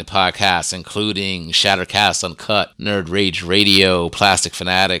like-minded podcasts, including Shattercast Uncut, Nerd Rage Radio, Plastic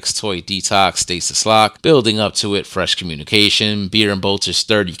Fanatics, Toy Detox, Stasis Lock, Building Up to It, Fresh Communication, Beer and Bolters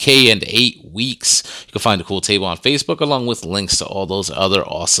 30K and 8 Weeks. You can find the Cool Table on Facebook, along with links to all those other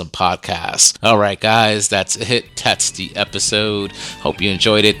awesome podcasts. All right, guys, that's it. That's the episode. Hope you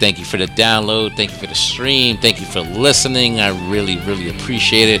enjoyed it. Thank you for the download. Thank you for the stream. Thank you for listening. I really, really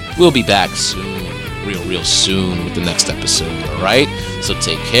appreciate it. We'll be back soon, real soon with the next episode, all right? So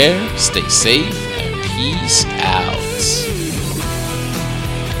take care, stay safe, and peace out.